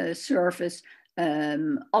protection service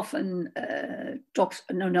often talks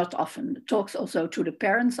also to the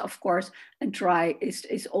parents, of course, and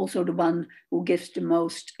is also the one who gives the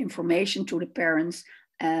most information to the parents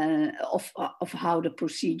of how the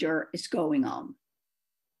procedure is going on.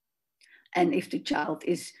 And if the child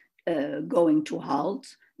is going to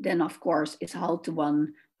HALT, then of course is HALT the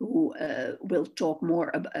one who will talk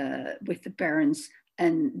more with the parents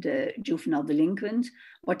and the juvenile delinquent.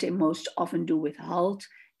 What they most often do with HALT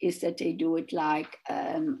is that they do it like,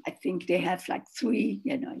 I think they have like three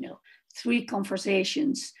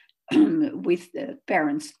conversations with the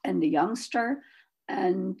parents and the youngster,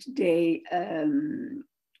 and they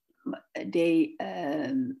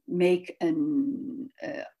make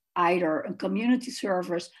either a community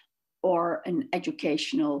service or an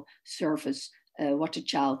educational service, what the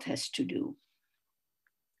child has to do.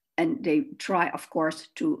 And they try, of course,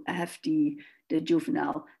 to have the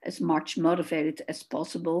juvenile as much motivated as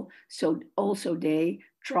possible. So also they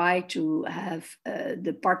try to have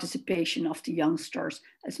the participation of the youngsters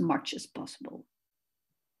as much as possible.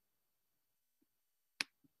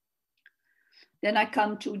 Then I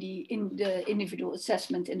come to the individual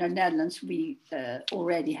assessment in the Netherlands we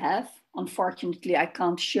already have. Unfortunately, I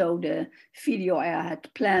can't show the video I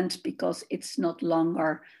had planned because it's not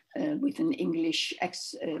longer with an English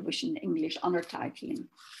undertitling.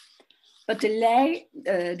 But the LEI,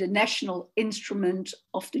 the National Instrument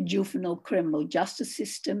of the Juvenile Criminal Justice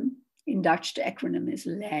System, in Dutch the acronym is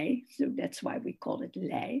LEI, so that's why we call it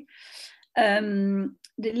LEI.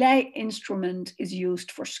 The LEI instrument is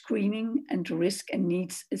used for screening and risk and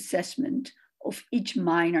needs assessment of each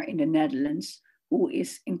minor in the Netherlands who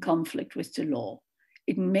is in conflict with the law.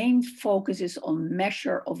 It main focuses on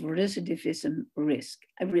measure of recidivism risk.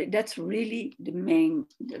 That's really the main,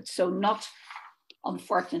 so not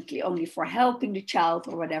unfortunately only for helping the child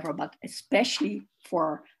or whatever, but especially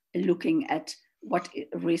for looking at what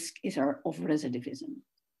risk is of recidivism.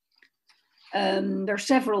 There are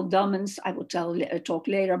several domains, I will talk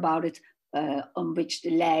later about it, on which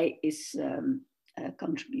the LEI is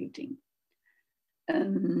contributing.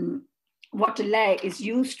 What the LEI is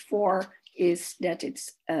used for is that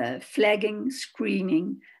it's flagging,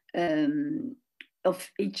 screening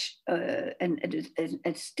of each, and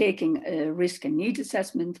it's taking a risk and need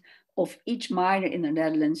assessment of each minor in the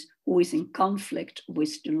Netherlands who is in conflict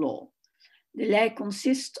with the law. The LEI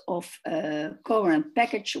consists of a coherent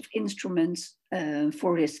package of instruments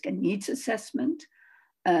for risk and needs assessment.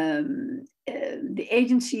 The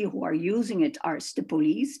agency who are using it is the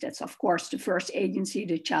police. That's of course the first agency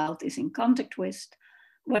the child is in contact with.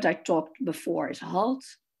 What I talked before is HALT.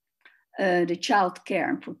 The Child Care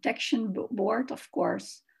and Protection Board, of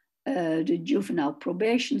course, the Juvenile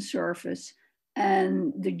Probation Service,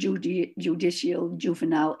 and the judicial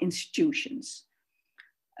juvenile institutions.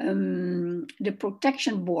 The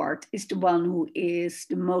Protection Board is the one who is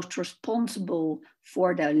the most responsible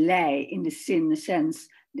for the LEI in the sense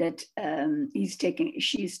that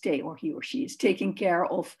he or she is taking care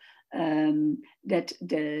of that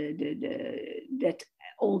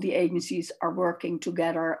all the agencies are working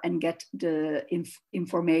together and get the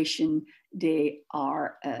information they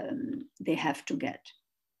have to get.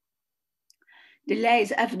 The LEI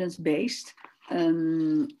is evidence-based.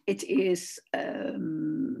 It is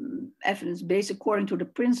evidence-based according to the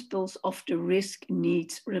principles of the risk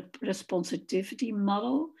needs responsivity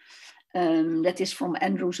model. That is from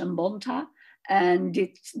Andrews and Bonta. And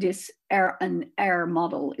this R&R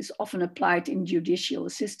model is often applied in judicial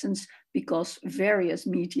assistance because various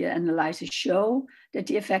media analyses show that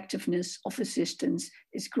the effectiveness of assistance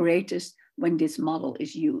is greatest when this model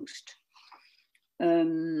is used.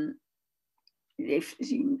 they've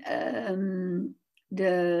seen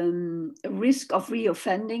the risk of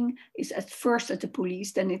reoffending is at first at the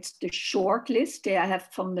police, then it's the short list they have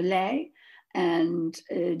from the lei, and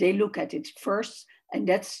they look at it first, and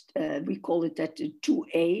that's, we call it that the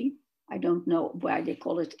 2A. I don't know why they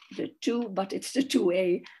call it the 2, but it's the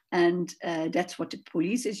 2A, and that's what the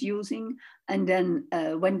police is using. And then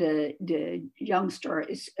when the youngster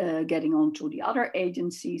is getting on to the other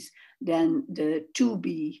agencies, then the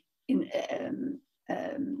 2B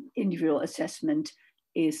individual assessment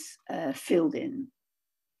is filled in.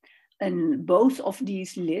 And both of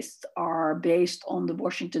these lists are based on the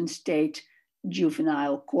Washington State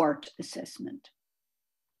Juvenile Court assessment.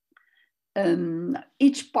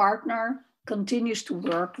 Each partner continues to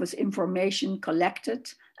work with information collected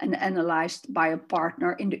and analyzed by a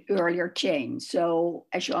partner in the earlier chain. So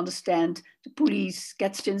as you understand, the police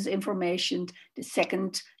gets this information, the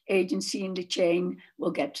second agency in the chain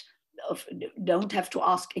will don't have to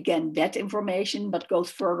ask again that information, but goes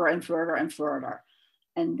further and further and further.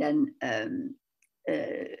 And then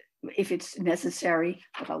if it's necessary,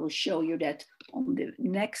 but I will show you that on the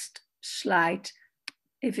next slide,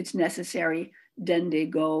 if it's necessary, then they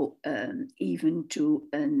go even to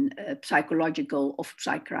a psychological or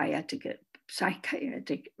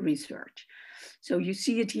psychiatric research. So you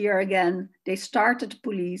see it here again, they start at the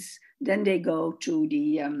police, then they go to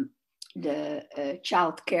the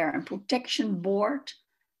Child Care and Protection Board,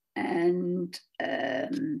 and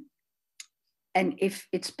if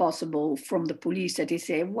it's possible from the police that they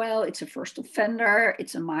say, well, it's a first offender,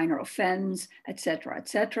 it's a minor offense, etc.,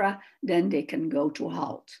 then they can go to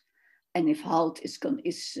HALT. And if HALT is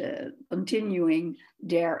continuing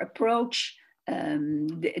their approach,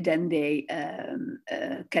 then they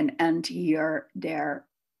can end here their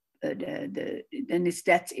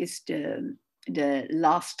that is the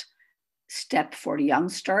last step for the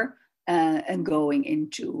youngster and going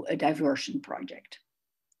into a diversion project.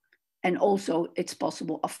 And also it's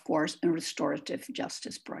possible, of course, a restorative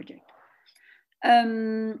justice project.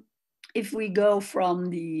 If we go from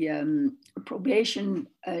the probation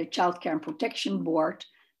Child Care and Protection Board,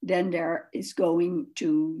 then there is going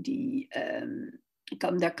to the,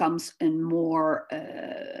 there comes a more,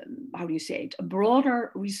 how do you say it, a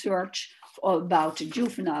broader research about the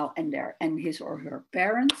juvenile and his or her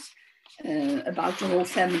parents, about the whole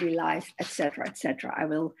family life, etc. I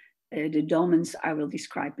will, the domains I will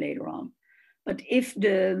describe later on. But if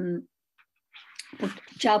the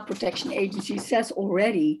Child Protection Agency says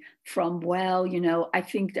already from, well, you know, I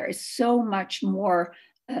think there is so much more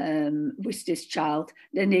with this child,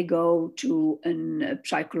 then they go to a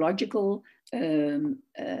psychological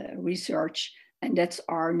research, and that's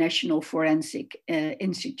our National Forensic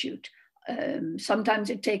Institute. Sometimes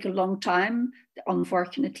it takes a long time,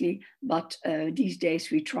 unfortunately, but these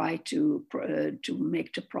days we try to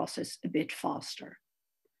make the process a bit faster.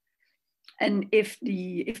 And if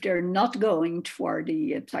they're not going for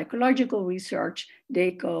the psychological research,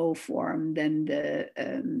 they go for then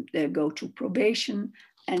they go to probation,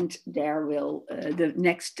 and there will the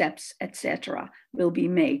next steps, etc., will be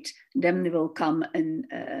made. Then there will come a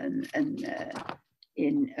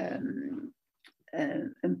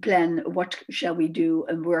plan. What shall we do?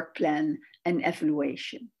 A work plan and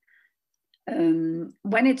evaluation.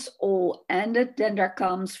 When it's all ended, then there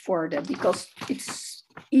comes for the, because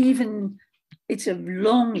it's a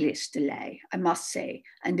long list delay, I must say.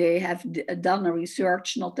 And they have done a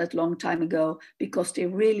research not that long time ago because they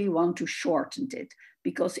really want to shorten it,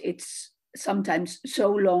 because it's sometimes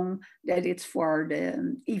so long that it's for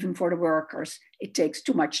the, even for the workers, it takes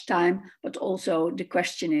too much time. But also the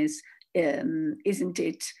question is, isn't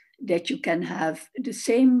it that you can have the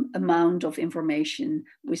same amount of information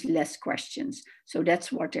with less questions? So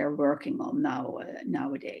that's what they're working on now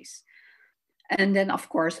nowadays. And then, of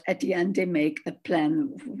course, at the end, they make a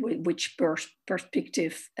plan which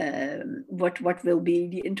perspective, what will be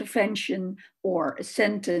the intervention or a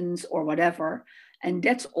sentence or whatever. And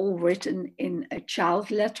that's all written in a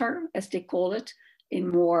child letter, as they call it, in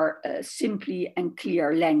more simply and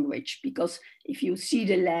clear language. Because if you see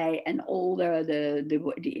the lei and all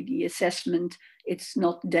the assessment, it's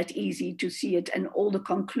not that easy to see it. And all the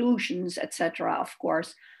conclusions, etc., of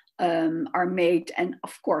course, are made and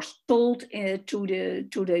of course told to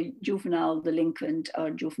the juvenile delinquent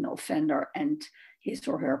or juvenile offender and his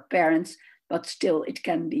or her parents, but still it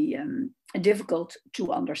can be difficult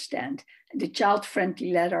to understand. The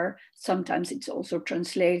child-friendly letter, sometimes it's also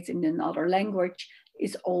translated in another language,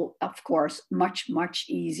 is all, of course, much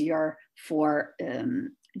easier for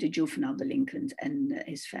the juvenile delinquent and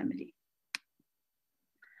his family.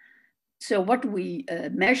 So what we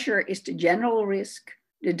measure is the general risk,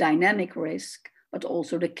 the dynamic risk, but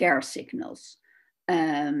also the care signals.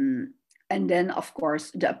 And then, of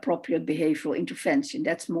course, the appropriate behavioral intervention.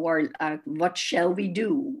 That's more like, what shall we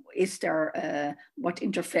do? Is there, what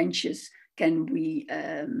interventions can we,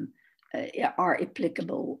 are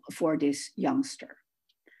applicable for this youngster?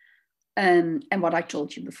 And what I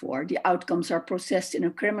told you before, the outcomes are processed in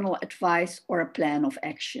a criminal advice or a plan of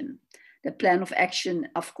action. The plan of action,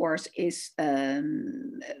 of course, is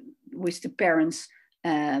with the parents,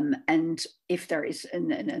 and if there is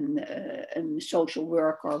a social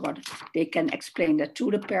work or what, they can explain that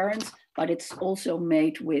to the parents, but it's also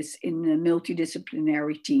made in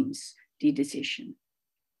multidisciplinary teams, the decision.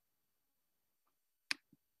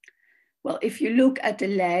 Well, if you look at the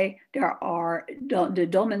lei, there are the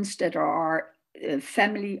domains that are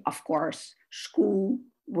family, of course, school,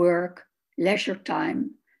 work, leisure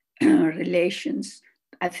time, relations.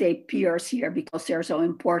 I say peers here because they're so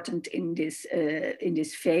important in this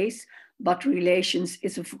phase, but relations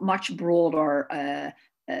is a much broader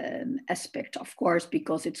aspect, of course,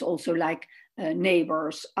 because it's also like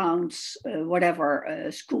neighbors, aunts,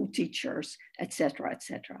 whatever, school teachers, etc.,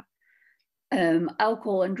 etc.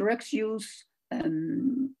 Alcohol and drugs use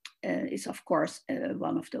is, of course,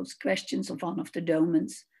 one of those questions, of one of the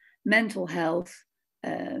domains. Mental health.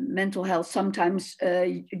 Sometimes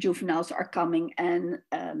juveniles are coming and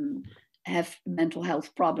have mental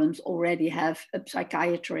health problems, already have a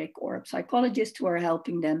psychiatric or a psychologist who are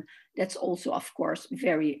helping them. That's also, of course,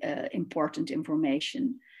 very important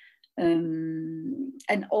information. And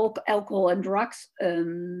alcohol and drugs,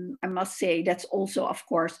 I must say, that's also, of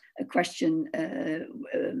course, a question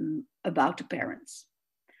about the parents.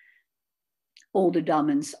 All the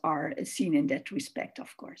domains are seen in that respect,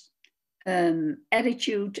 of course.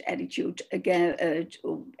 Attitude again,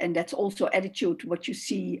 and that's also attitude, what you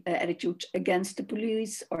see, attitude against the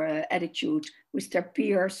police, or attitude with their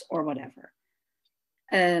peers or whatever.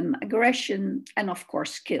 Aggression, and of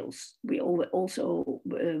course skills. We also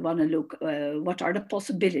want to look what are the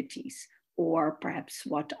possibilities, or perhaps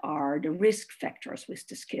what are the risk factors with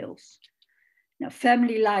the skills. Now,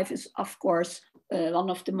 family life is, of course, one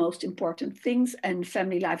of the most important things, and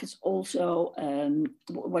family life is also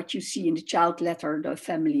what you see in the child letter. The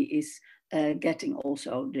family is getting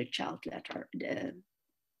also the child letter.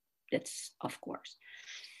 That's, of course.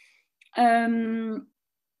 Let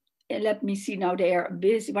me see now, they are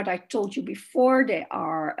busy, what I told you before, they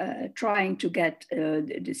are trying to get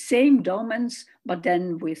the same domains, but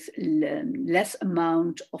then with less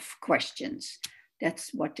amount of questions.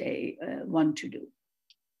 That's what they want to do.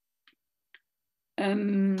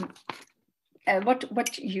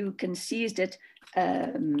 What you can see is that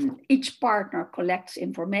each partner collects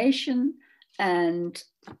information, and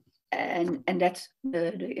that's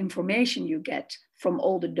the information you get from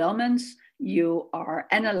all the domains. You are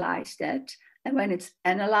analyzed that, and when it's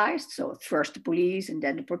analyzed, so first the police and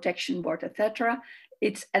then the protection board, etc.,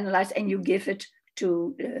 it's analyzed and you give it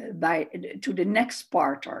to the next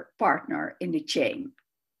partner in the chain.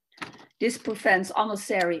 This prevents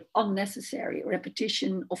unnecessary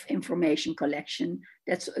repetition of information collection.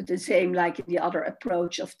 That's the same like the other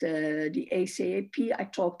approach of the ACAP I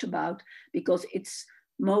talked about, because it's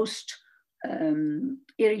most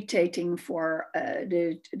irritating for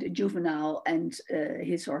the juvenile and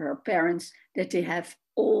his or her parents that they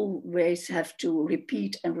always have to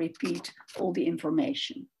repeat and repeat all the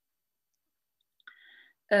information.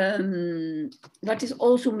 But this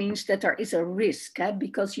also means that there is a risk,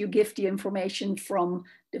 because you give the information from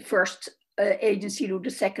the first agency to the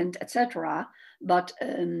second, etc. But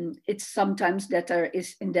it's sometimes that there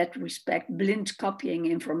is, in that respect, blind copying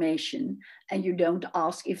information, and you don't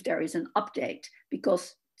ask if there is an update,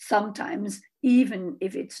 because sometimes, even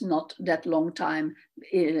if it's not that long time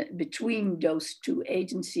between those two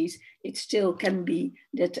agencies, it still can be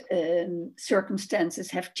that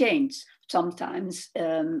circumstances have changed. Sometimes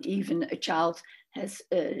even a child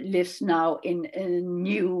lives now in a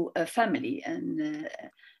new family, and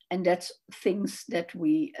that's things that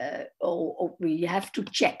we have to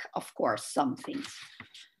check, of course, some things.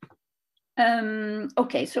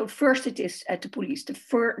 Okay, so first it is at the police, the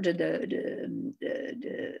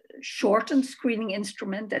shortened screening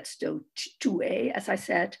instrument, that's the 2A, as I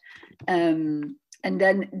said. And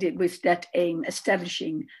then with that aim,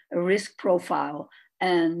 establishing a risk profile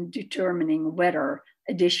and determining whether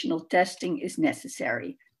additional testing is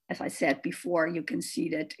necessary. As I said before, you can see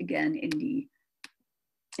that again in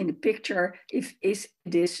the picture, if is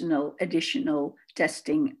additional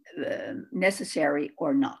testing necessary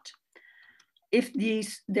or not. If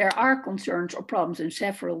there are concerns or problems in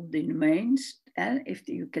several domains, if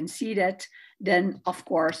you can see that, then of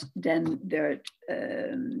course, then the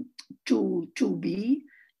 2B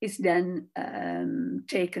is then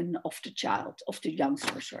taken off the child, of the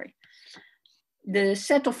youngster, sorry. The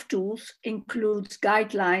set of tools includes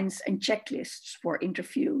guidelines and checklists for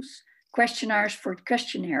interviews, questionnaires for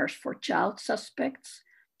child suspects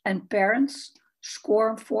and parents,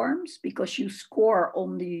 score forms, because you score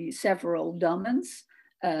on the several domains,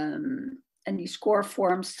 and these score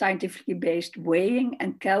forms scientifically based weighing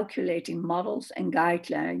and calculating models and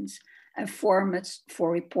guidelines and formats for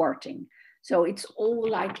reporting. So it's all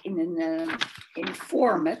like in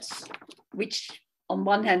formats, which on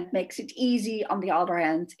one hand makes it easy, on the other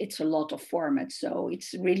hand, it's a lot of formats. So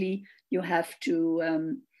it's really, you have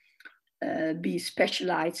to be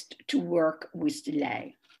specialized to work with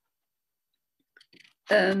delay.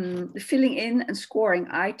 Filling in and scoring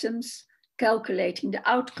items, calculating the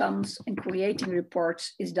outcomes and creating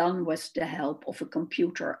reports is done with the help of a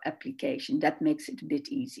computer application. That makes it a bit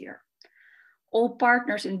easier. All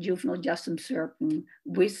partners in juvenile justice serving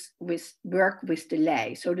work with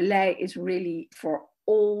delay. So delay is really for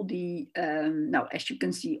all the, now as you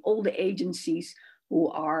can see, all the agencies who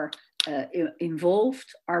are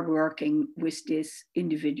involved are working with this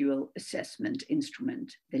individual assessment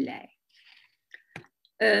instrument, delay.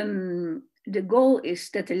 The goal is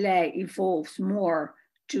that delay evolves more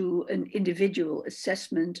to an individual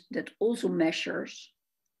assessment that also measures,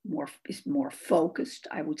 is more focused,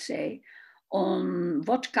 I would say, on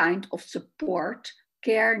what kind of support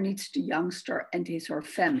care needs the youngster and his or her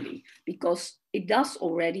family, because it does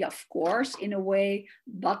already, of course, in a way,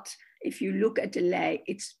 but if you look at delay,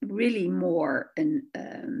 it's really more a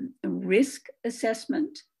risk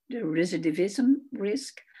assessment, the recidivism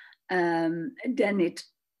risk, then it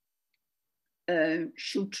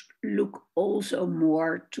should look also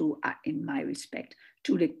more to, in my respect,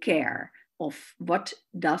 to the care of what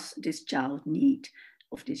does this child need,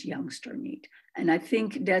 of this youngster need. And I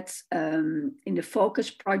think that's in the focus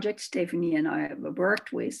project Stephanie and I have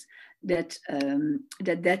worked with, that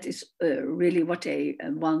that is really what they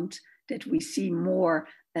want, that we see more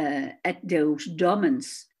at those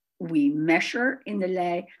domains we measure in the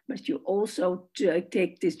lay, but you also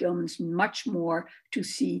take these domains much more to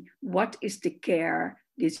see what is the care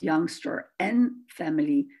this youngster and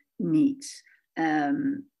family needs.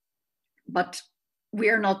 But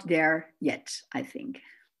we're not there yet, I think.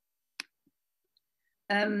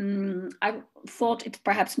 I thought it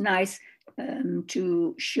perhaps nice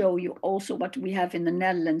to show you also what we have in the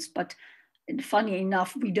Netherlands, but funny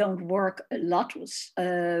enough, we don't work a lot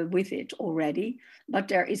with it already, but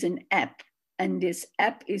there is an app, and this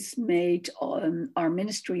app is made, our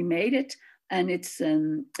ministry made it, and it's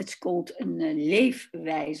called a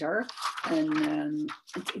leefwijzer, and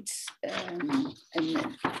it's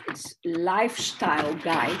lifestyle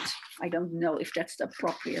guide. I don't know if that's the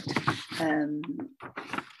appropriate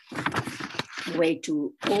way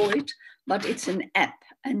to call it, but it's an app,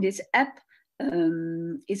 and this app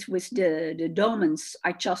is with the domains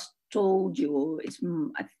I just told you.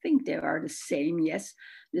 I think they are the same, yes.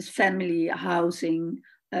 This family, housing,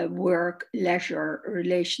 work, leisure,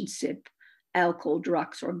 relationship, alcohol,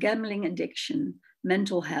 drugs or gambling addiction,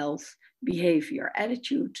 mental health, behavior,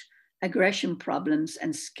 attitude, aggression problems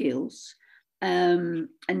and skills. And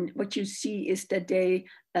what you see is that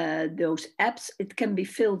those apps, it can be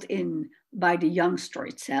filled in by the youngster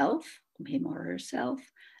itself, him or herself,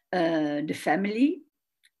 the family,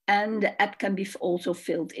 and the app can be also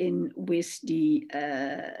filled in with the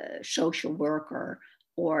social worker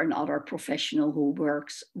or another professional who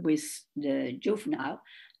works with the juvenile.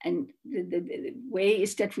 And the way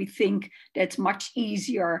is that we think that's much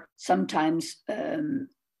easier sometimes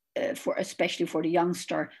especially for the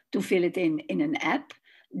youngster to fill it in an app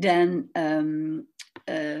than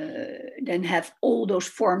have all those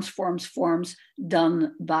forms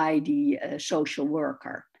done by the social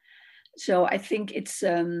worker. So I think it's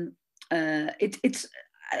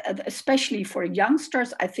especially for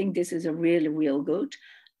youngsters, I think this is a real good.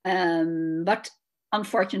 But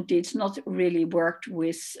unfortunately, it's not really worked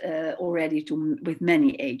with already with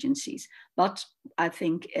many agencies. But I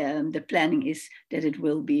think the planning is that it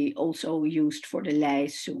will be also used for the lay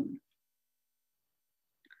soon.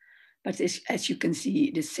 But as you can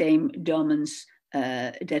see, the same domains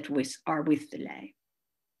that are with the lay.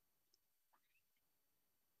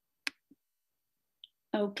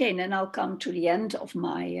 Okay, then I'll come to the end of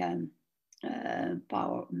my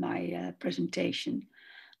presentation.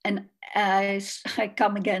 And I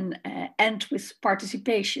come again, end with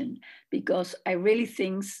participation, because I really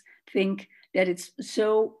think that it's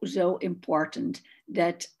so important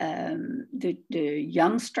that the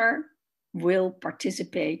youngster will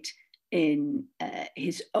participate in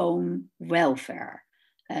his own welfare.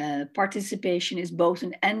 Participation is both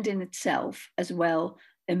an end in itself as well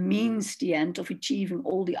a means the end of achieving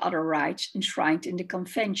all the other rights enshrined in the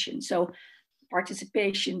convention. So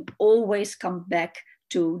participation always comes back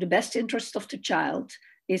to the best interest of the child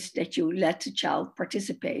is that you let the child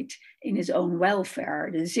participate in his own welfare,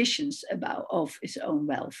 the decisions of his own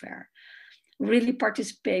welfare. Really,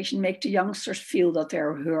 participation makes the youngsters feel that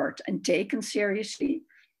they're heard and taken seriously.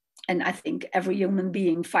 And I think every human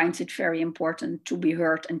being finds it very important to be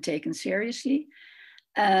heard and taken seriously.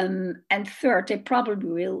 And third, they probably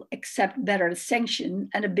will accept better sanction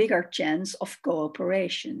and a bigger chance of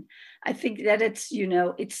cooperation. I think that it's, you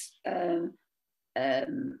know, it's, I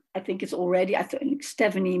think it's already, I think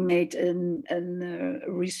Stephanie made a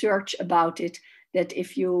research about it, that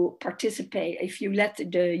if you participate, if you let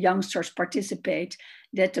the youngsters participate,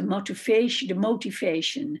 that the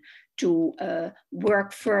motivation to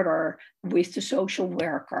work further with the social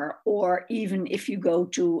worker, or even if you go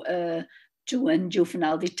to a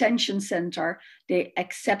juvenile detention center, they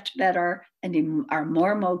accept better and they are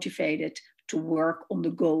more motivated to work on the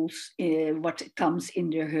goals, what comes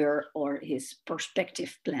in her or his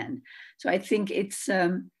perspective plan. So I think it's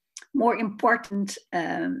more important,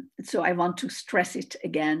 so I want to stress it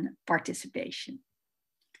again, participation.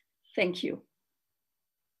 Thank you.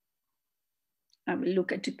 I will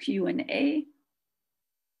look at the Q&A,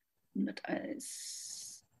 but I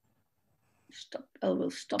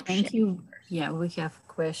will stop. Thank you. Yeah, we have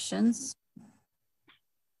questions.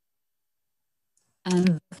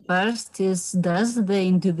 And the first is, does the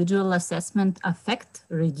individual assessment affect,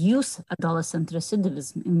 reduce adolescent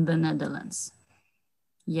recidivism in the Netherlands?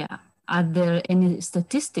 Yeah. Are there any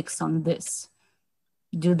statistics on this?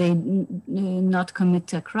 Do they not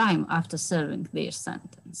commit a crime after serving their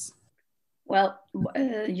sentence? Well,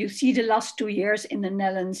 you see the last 2 years in the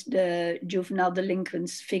Netherlands, the juvenile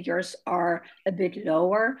delinquents figures are a bit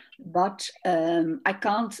lower, but I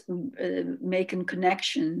can't make a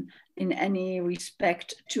connection in any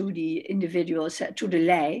respect to the individuals, to the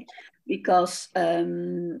lay, because,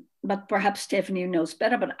 but perhaps Stephanie knows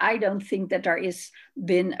better, but I don't think that there has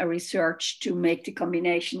been a research to make the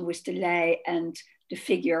combination with the lay and the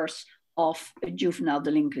figures of juvenile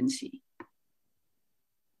delinquency.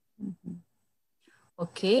 Mm-hmm.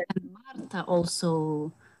 Okay, and Marta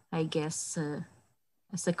also, I guess,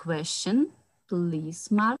 has a question. Please,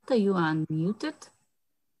 Marta, you are unmuted.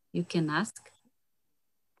 You can ask.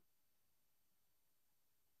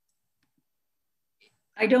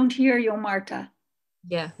 I don't hear you, Marta.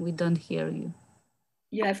 Yeah, we don't hear you.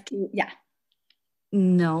 You have to, yeah.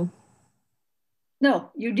 No. No,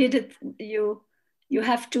 you did it. You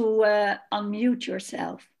have to unmute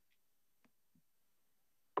yourself.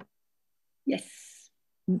 Yes.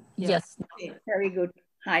 Yes. Okay. Very good.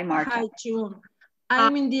 Hi, Marta. Hi, June.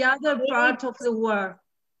 I'm in the other part of the world.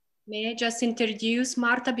 May I just introduce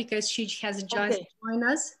Marta because she has just joined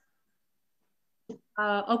us?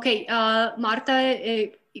 Okay, Marta,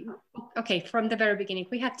 okay, from the very beginning,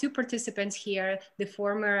 we have two participants here, the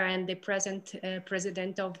former and the present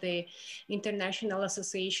president of the International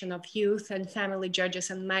Association of Youth and Family Judges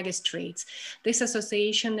and Magistrates. This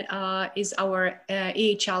association is our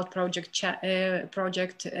AHL project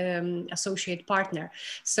associate partner.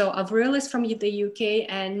 So Avril is from the UK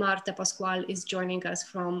and Marta Pascual is joining us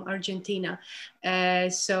from Argentina.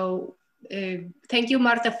 Thank you,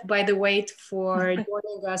 Marta, by the way, for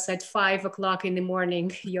joining us at 5 o'clock in the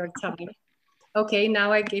morning, your time. Okay,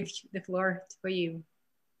 now I give the floor for you.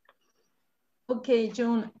 Okay,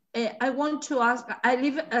 June, I want to ask, I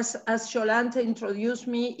live, as Yolanda introduced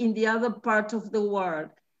me, in the other part of the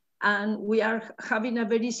world, and we are having a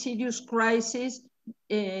very serious crisis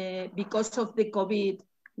because of the COVID.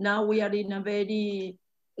 Now we are in a very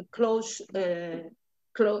close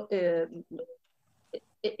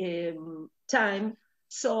time,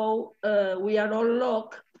 so we are all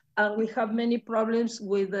locked and we have many problems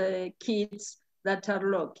with the kids that are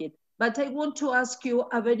locked. But I want to ask you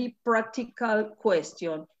a very practical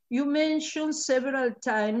question. You mentioned several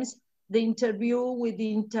times the interview with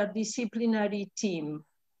the interdisciplinary team.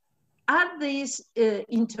 Are these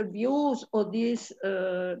interviews or these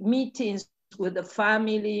meetings with the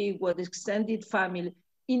family, with the extended family,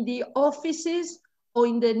 in the offices or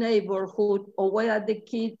in the neighborhood or where the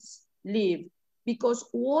kids live? Because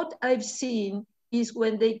what I've seen is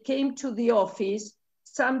when they came to the office,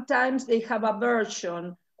 sometimes they have a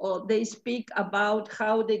version or they speak about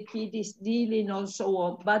how the kid is dealing and so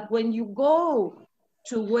on. But when you go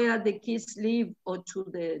to where the kids live or to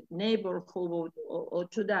the neighborhood or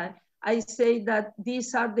to that, I say that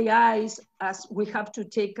these are the eyes as we have to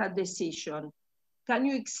take a decision. Can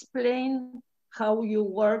you explain how you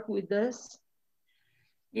work with this?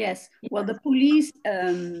 Yes, well, the police,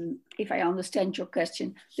 if I understand your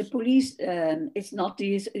question, the police it's not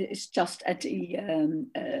these, it's just at the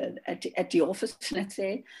office, let's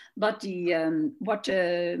say, but the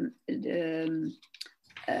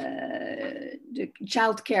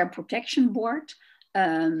Child Care Protection Board,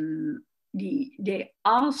 they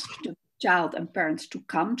ask the child and parents to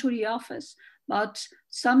come to the office, but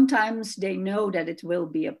sometimes they know that it will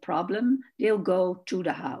be a problem, they'll go to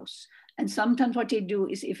the house. And sometimes what they do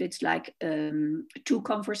is, if it's like 2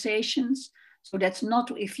 conversations, so that's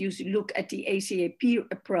not, if you look at the ACAP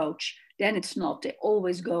approach, then it's not, they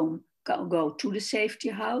always go to the safety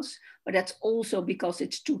house, but that's also because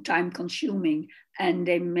it's too time consuming and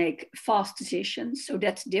they make fast decisions. So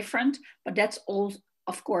that's different, but that's all,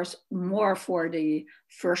 of course, more for the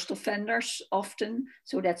first offenders often.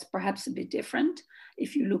 So that's perhaps a bit different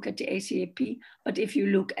if you look at the ACAP. But if you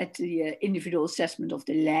look at the individual assessment of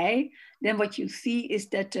the lei, then what you see is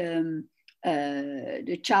that the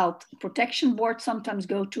Child Protection Board sometimes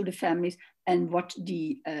go to the families. And what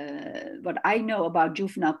I know about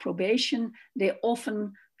juvenile probation, they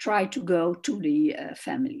often try to go to the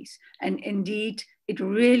families. And indeed, it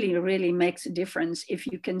really, really makes a difference if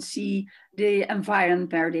you can see the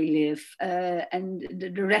environment where they live and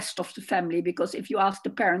the rest of the family. Because if you ask the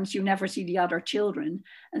parents, you never see the other children.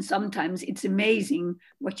 And sometimes it's amazing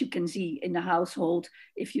what you can see in the household.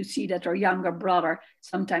 If you see that our younger brother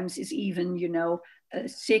sometimes is even,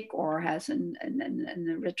 sick or has a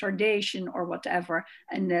retardation or whatever,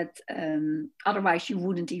 and that otherwise you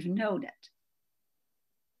wouldn't even know that.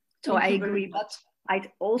 So I agree, but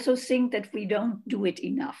I also think that we don't do it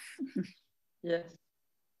enough. Yes.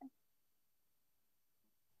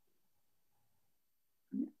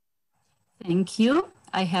 Thank you.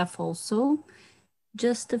 I have also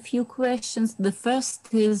just a few questions. The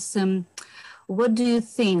first is, what do you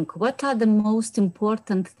think? What are the most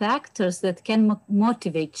important factors that can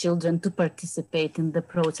motivate children to participate in the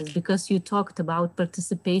process? Because you talked about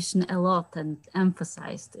participation a lot and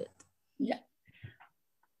emphasized it. Yeah.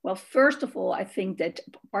 Well, first of all, I think that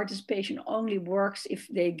participation only works if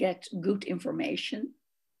they get good information.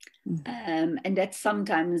 And that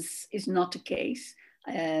sometimes is not the case.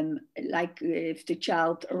 Like if the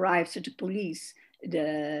child arrives at the police,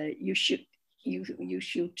 you should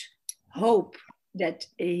hope that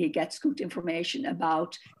he gets good information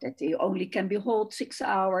about that they only can be held 6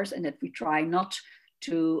 hours and that we try not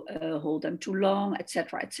to hold them too long,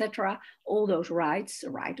 etc., etc. All those rights, the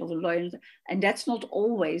right of a lawyer, and that's not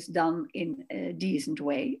always done in a decent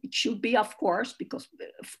way. It should be, of course, because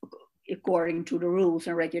according to the rules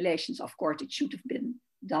and regulations, of course, it should have been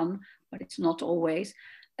done, but it's not always.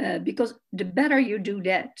 Because the better you do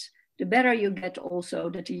that, the better you get also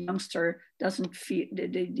that the youngster doesn't feel,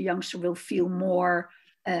 the youngster will feel more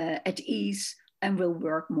at ease and will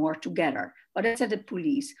work more together. But that's at the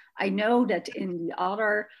police. I know that in the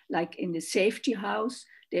other, like in the safety house,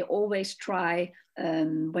 they always try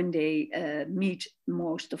when they meet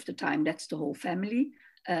most of the time, that's the whole family,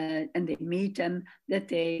 and they meet them, that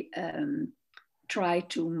they try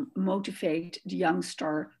to motivate the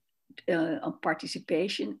youngster on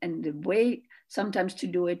participation. And the way sometimes to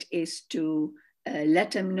do it is to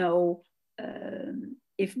let them know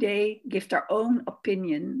if they give their own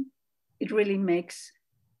opinion, it really makes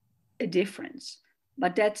a difference.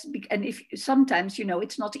 But that's, and if sometimes,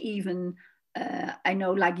 it's not even, I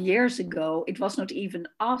know like years ago, it was not even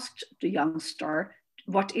asked the youngster,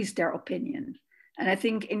 what is their opinion? And I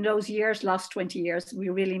think in those years, last 20 years, we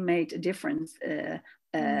really made a different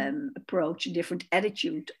approach, a different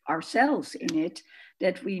attitude ourselves in it,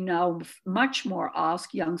 that we now much more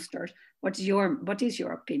ask youngsters, what is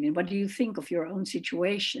your opinion? What do you think of your own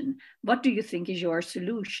situation? What do you think is your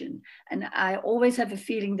solution? And I always have a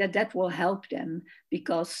feeling that that will help them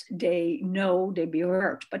because they know they'll be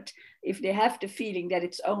heard. But if they have the feeling that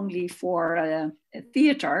it's only for a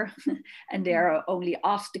theater and they're only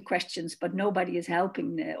asked the questions, but nobody is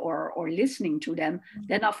helping or listening to them,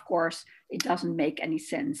 then of course it doesn't make any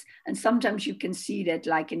sense. And sometimes you can see that,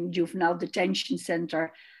 like in juvenile detention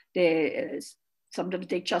center, sometimes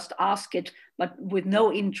they just ask it, but with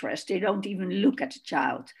no interest. They don't even look at the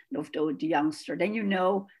child, of the youngster. Then you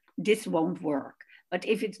know this won't work. But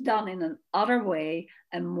if it's done in an other way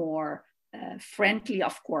and more friendly,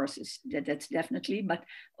 of course, that's definitely, but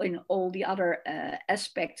in all the other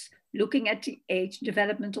aspects, looking at the age,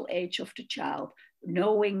 developmental age of the child,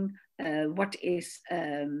 knowing what is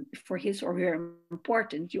for his or her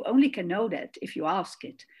important, you only can know that if you ask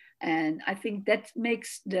it. And I think that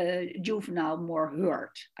makes the juvenile more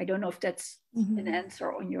heard. I don't know if that's an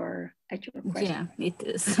answer on your question. Yeah, it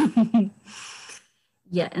is.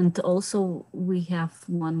 Yeah, and also we have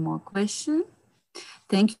one more question.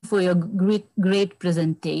 Thank you for your great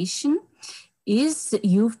presentation. Is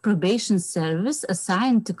Youth Probation Service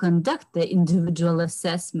assigned to conduct the individual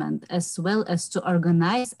assessment as well as to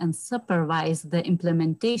organize and supervise the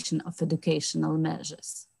implementation of educational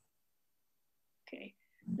measures? Okay,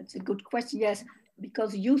 that's a good question. Yes,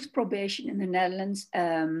 because youth probation in the Netherlands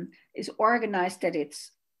is organized that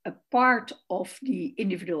it's a part of the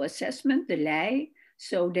individual assessment, the LEI.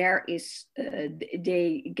 So there is,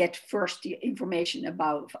 they get first the information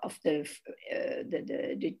about of the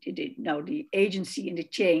agency in the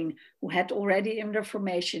chain who had already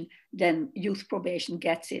information. Then youth probation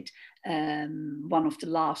gets it. One of the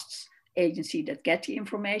last agency that get the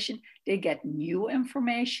information, they get new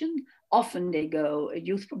information. Often they go,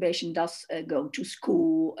 youth probation does go to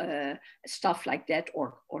school, stuff like that,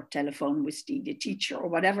 or telephone with the teacher or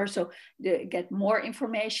whatever. So they get more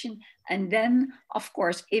information. And then, of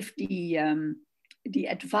course, if the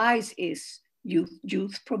advice is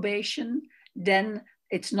youth probation, then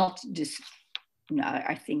it's not this, no,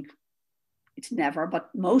 I think it's never,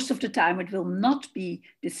 but most of the time it will not be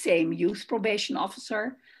the same youth probation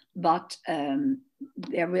officer, but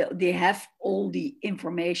they have all the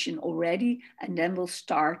information already, and then we'll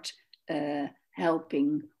start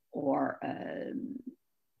helping or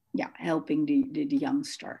helping the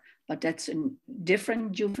youngster. But that's a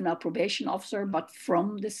different juvenile probation officer, but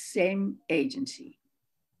from the same agency.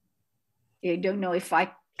 I don't know if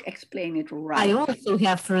I explain it right. I also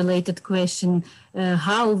have a related question,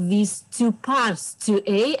 how these two parts,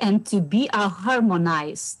 2A and 2B, are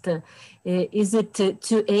harmonized. Is it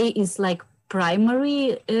 2A is like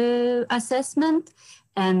primary assessment,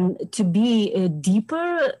 and to be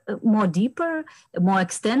deeper, more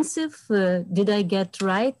extensive? Did I get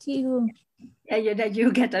right? Yeah, that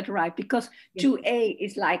you get that right, because 2A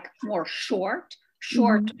is like more short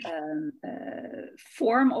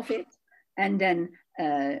form of it, and then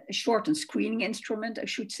a shortened screening instrument, I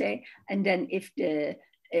should say. And then if the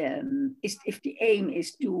aim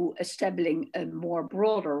is to establishing a more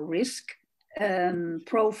broader risk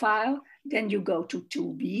profile, then you go to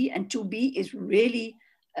 2B, and 2B is really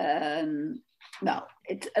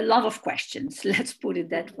it's a lot of questions. Let's put it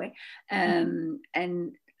that way. And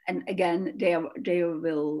again,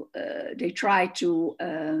 they try to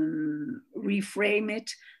reframe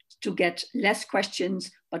it to get less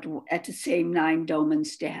questions, but at the same 9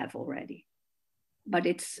 domains they have already. But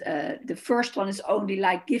it's the first one is only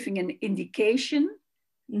like giving an indication.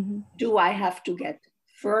 Do I have to get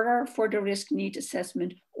further for the risk need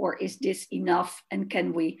assessment, or is this enough, and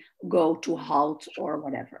can we go to HALT or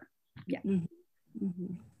whatever? Yeah.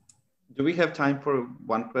 Do we have time for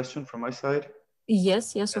one question from my side?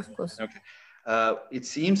 Yes, of course. Okay. It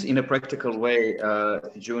seems in a practical way,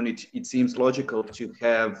 June, it seems logical to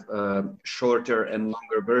have a shorter and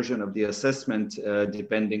longer version of the assessment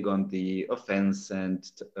depending on the offense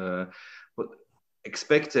and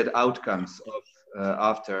expected outcomes of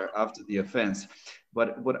after the offense.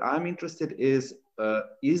 But what I'm interested is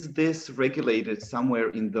this regulated somewhere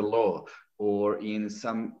in the law or in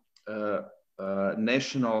some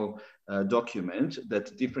national document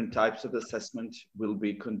that different types of assessment will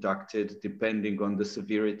be conducted depending on the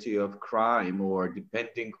severity of crime or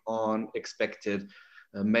depending on expected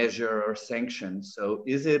measure or sanction? So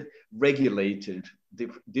is it regulated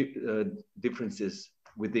differences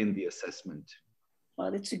within the assessment?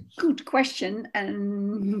 Well, it's a good question,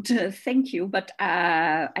 and thank you, but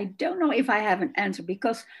I don't know if I have an answer,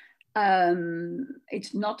 because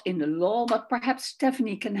it's not in the law, but perhaps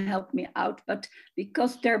Stephanie can help me out. But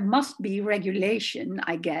because there must be regulation,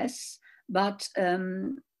 I guess, but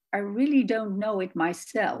I really don't know it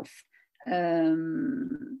myself. Yeah,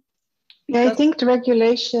 I think the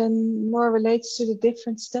regulation more relates to the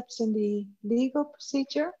different steps in the legal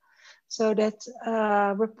procedure, so that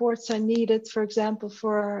reports are needed, for example,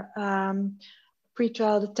 for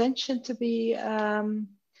pretrial detention to be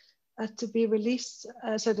released,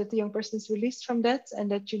 so that the young person is released from that,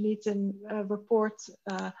 and that you need a report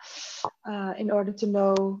in order to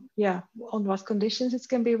know, on what conditions it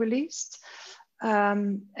can be released.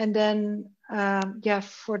 And then,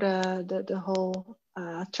 for the whole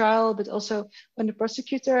trial, but also when the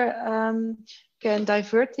prosecutor can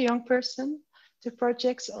divert the young person to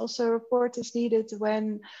projects, also a report is needed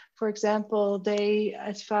when, for example, they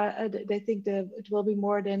think that it will be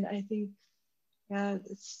more than, I think,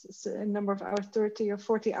 it's a number of hours, 30 or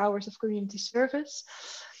 40 hours of community service.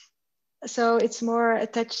 So it's more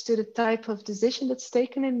attached to the type of decision that's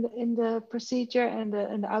taken in the procedure and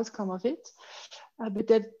the outcome of it. But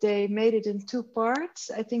that they made it in two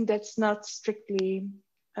parts, I think that's not strictly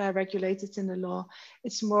regulated in the law.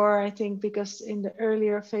 It's more, I think, because in the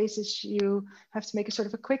earlier phases, you have to make a sort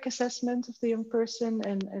of a quick assessment of the young person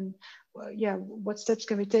and yeah, what steps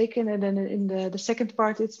can be taken. And then in the second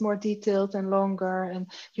part, it's more detailed and longer, and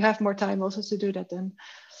you have more time also to do that then.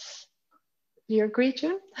 Do you agree,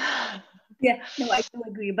 June? Yeah, no, I do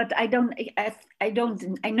agree, but I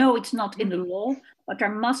know it's not in the law, but there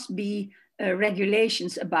must be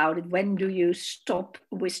regulations about it. When do you stop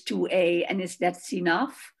with 2A, and is that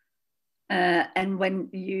enough? And when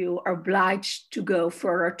you are obliged to go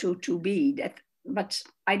further to 2B, but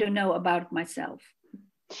I don't know about it myself.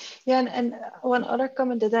 Yeah, and one other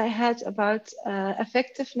comment that I had about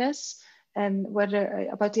effectiveness and whether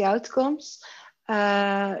about the outcomes.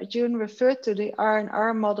 June referred to the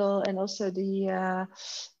R&R model and also the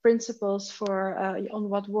principles for on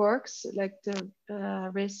what works, like the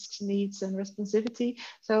risks, needs, and responsivity.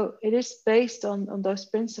 So it is based on those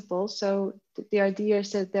principles. So the idea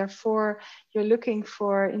is that therefore you're looking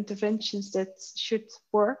for interventions that should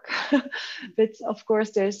work, but of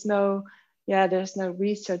course there's no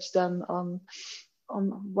research done on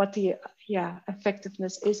what the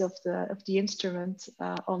effectiveness is of the instrument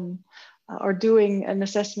or doing an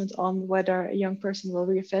assessment on whether a young person will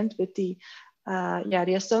reoffend. But the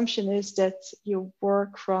assumption is that you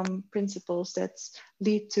work from principles that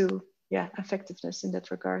lead to effectiveness in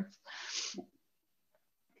that regard.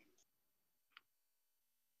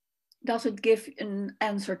 Does it give an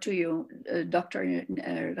answer to you, Dr.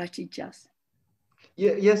 Rachijas?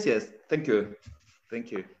 Yeah, yes. Thank you.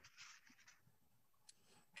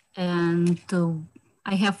 And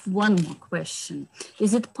I have one more question.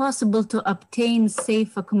 Is it possible to obtain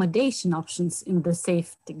safe accommodation options in the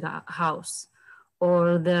safety house,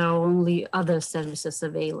 or there are only other services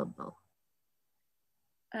available?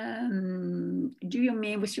 Do you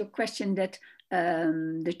mean with your question that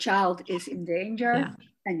the child is in danger? Yeah.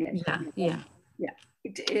 And Yeah.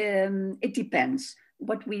 It depends.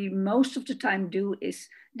 What we most of the time do is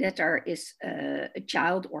that there is a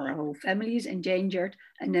child or a whole family is endangered,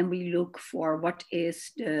 and then we look for what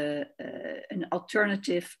is an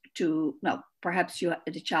alternative to, well, perhaps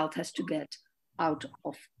the child has to get out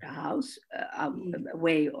of the house,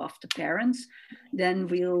 away of the parents. Then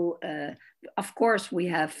we'll, of course, we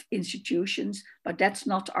have institutions, but that's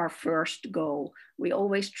not our first goal. We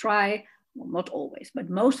always try, well, not always, but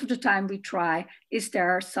most of the time we try, is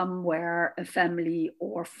there somewhere a family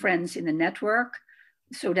or friends in the network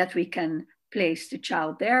so that we can place the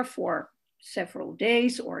child there for several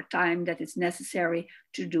days or a time that is necessary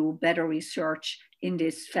to do better research in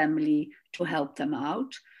this family to help them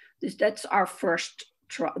out. That's our first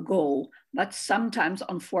goal. But sometimes,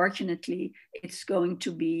 unfortunately, it's going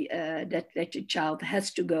to be that the child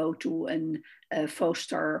has to go to a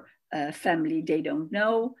foster family they don't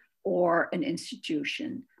know, or an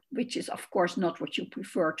institution, which is of course not what you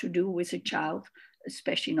prefer to do with a child,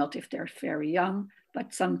 especially not if they're very young.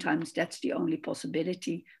 But sometimes that's the only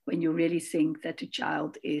possibility when you really think that the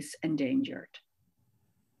child is endangered.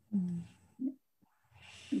 Mm.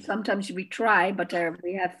 And sometimes we try, but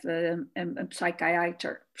we have a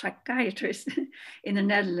psychiatrist in the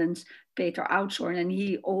Netherlands, Peter Oudshoorn, and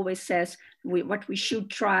he always says what we should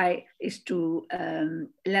try is to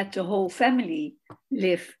let the whole family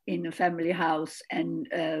live in a family house, and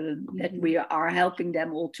that we are helping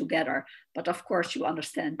them all together. But of course, you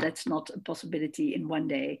understand that's not a possibility in one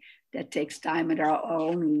day. That takes time, and there are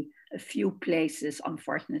only a few places,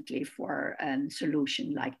 unfortunately, for a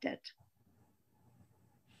solution like that.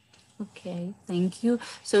 Okay, thank you.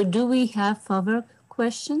 So do we have further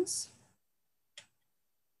questions?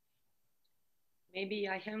 Maybe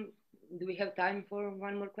do we have time for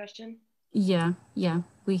one more question? Yeah,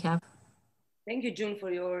 we have. Thank you, June,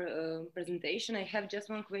 for your presentation. I have just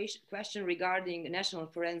one question regarding the National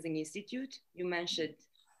Forensic Institute. You mentioned,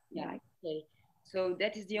 yeah, okay. So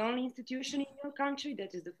that is the only institution in your country?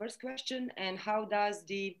 That is the first question. And how does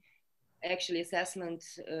the actual assessment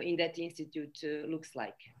in that institute looks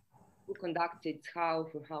like? Who conducted, how,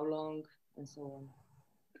 for how long, and so on?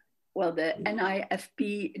 Well, the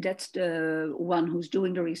NIFP, that's the one who's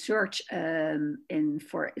doing the research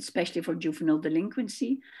especially for juvenile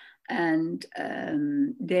delinquency. And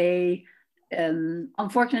they,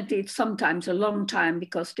 unfortunately, it's sometimes a long time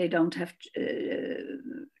because they don't have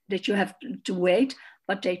that you have to wait,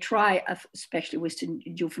 but they try, especially with the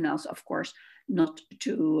juveniles, of course, not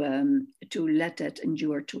to let that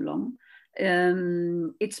endure too long.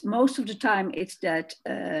 It's most of the time it's that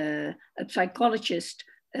a psychologist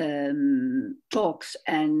talks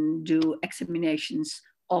and do examinations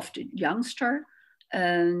of the youngster,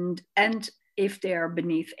 and if they are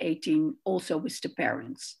beneath 18, also with the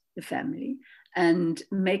parents, the family, and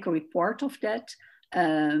make a report of that,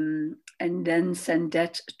 and then send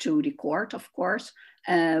that to the court, of course,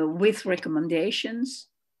 with recommendations,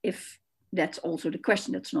 if that's also the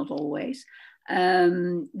question, that's not always.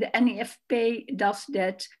 The NEFP does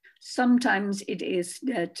that. Sometimes it is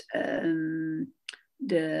that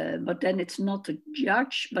but then it's not the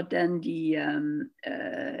judge, but then the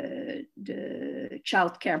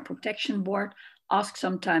Child Care Protection Board asks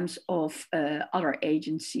sometimes of other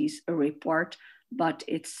agencies a report, but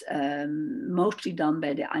it's mostly done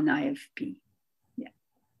by the NIFP. Yeah.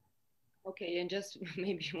 Okay, and just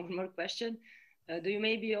maybe one more question. Do you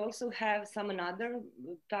maybe also have some another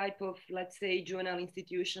type of, let's say, juvenile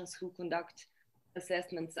institutions who conduct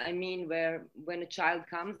assessments? I mean, where when a child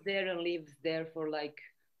comes there and lives there for like,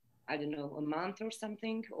 I don't know, a month or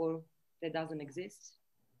something, or that doesn't exist?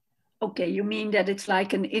 Okay, you mean that it's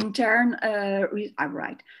like an intern?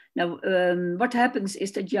 Right. Now, what happens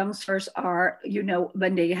is that youngsters are, you know,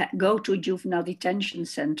 when they go to a juvenile detention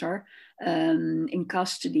center in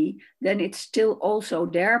custody, then it's still also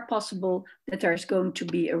there possible that there's going to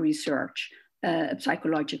be a research,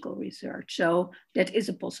 psychological research. So that is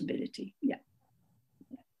a possibility. Yeah.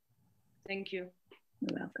 Thank you.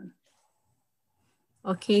 You're welcome.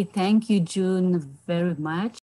 Okay, thank you, June, very much.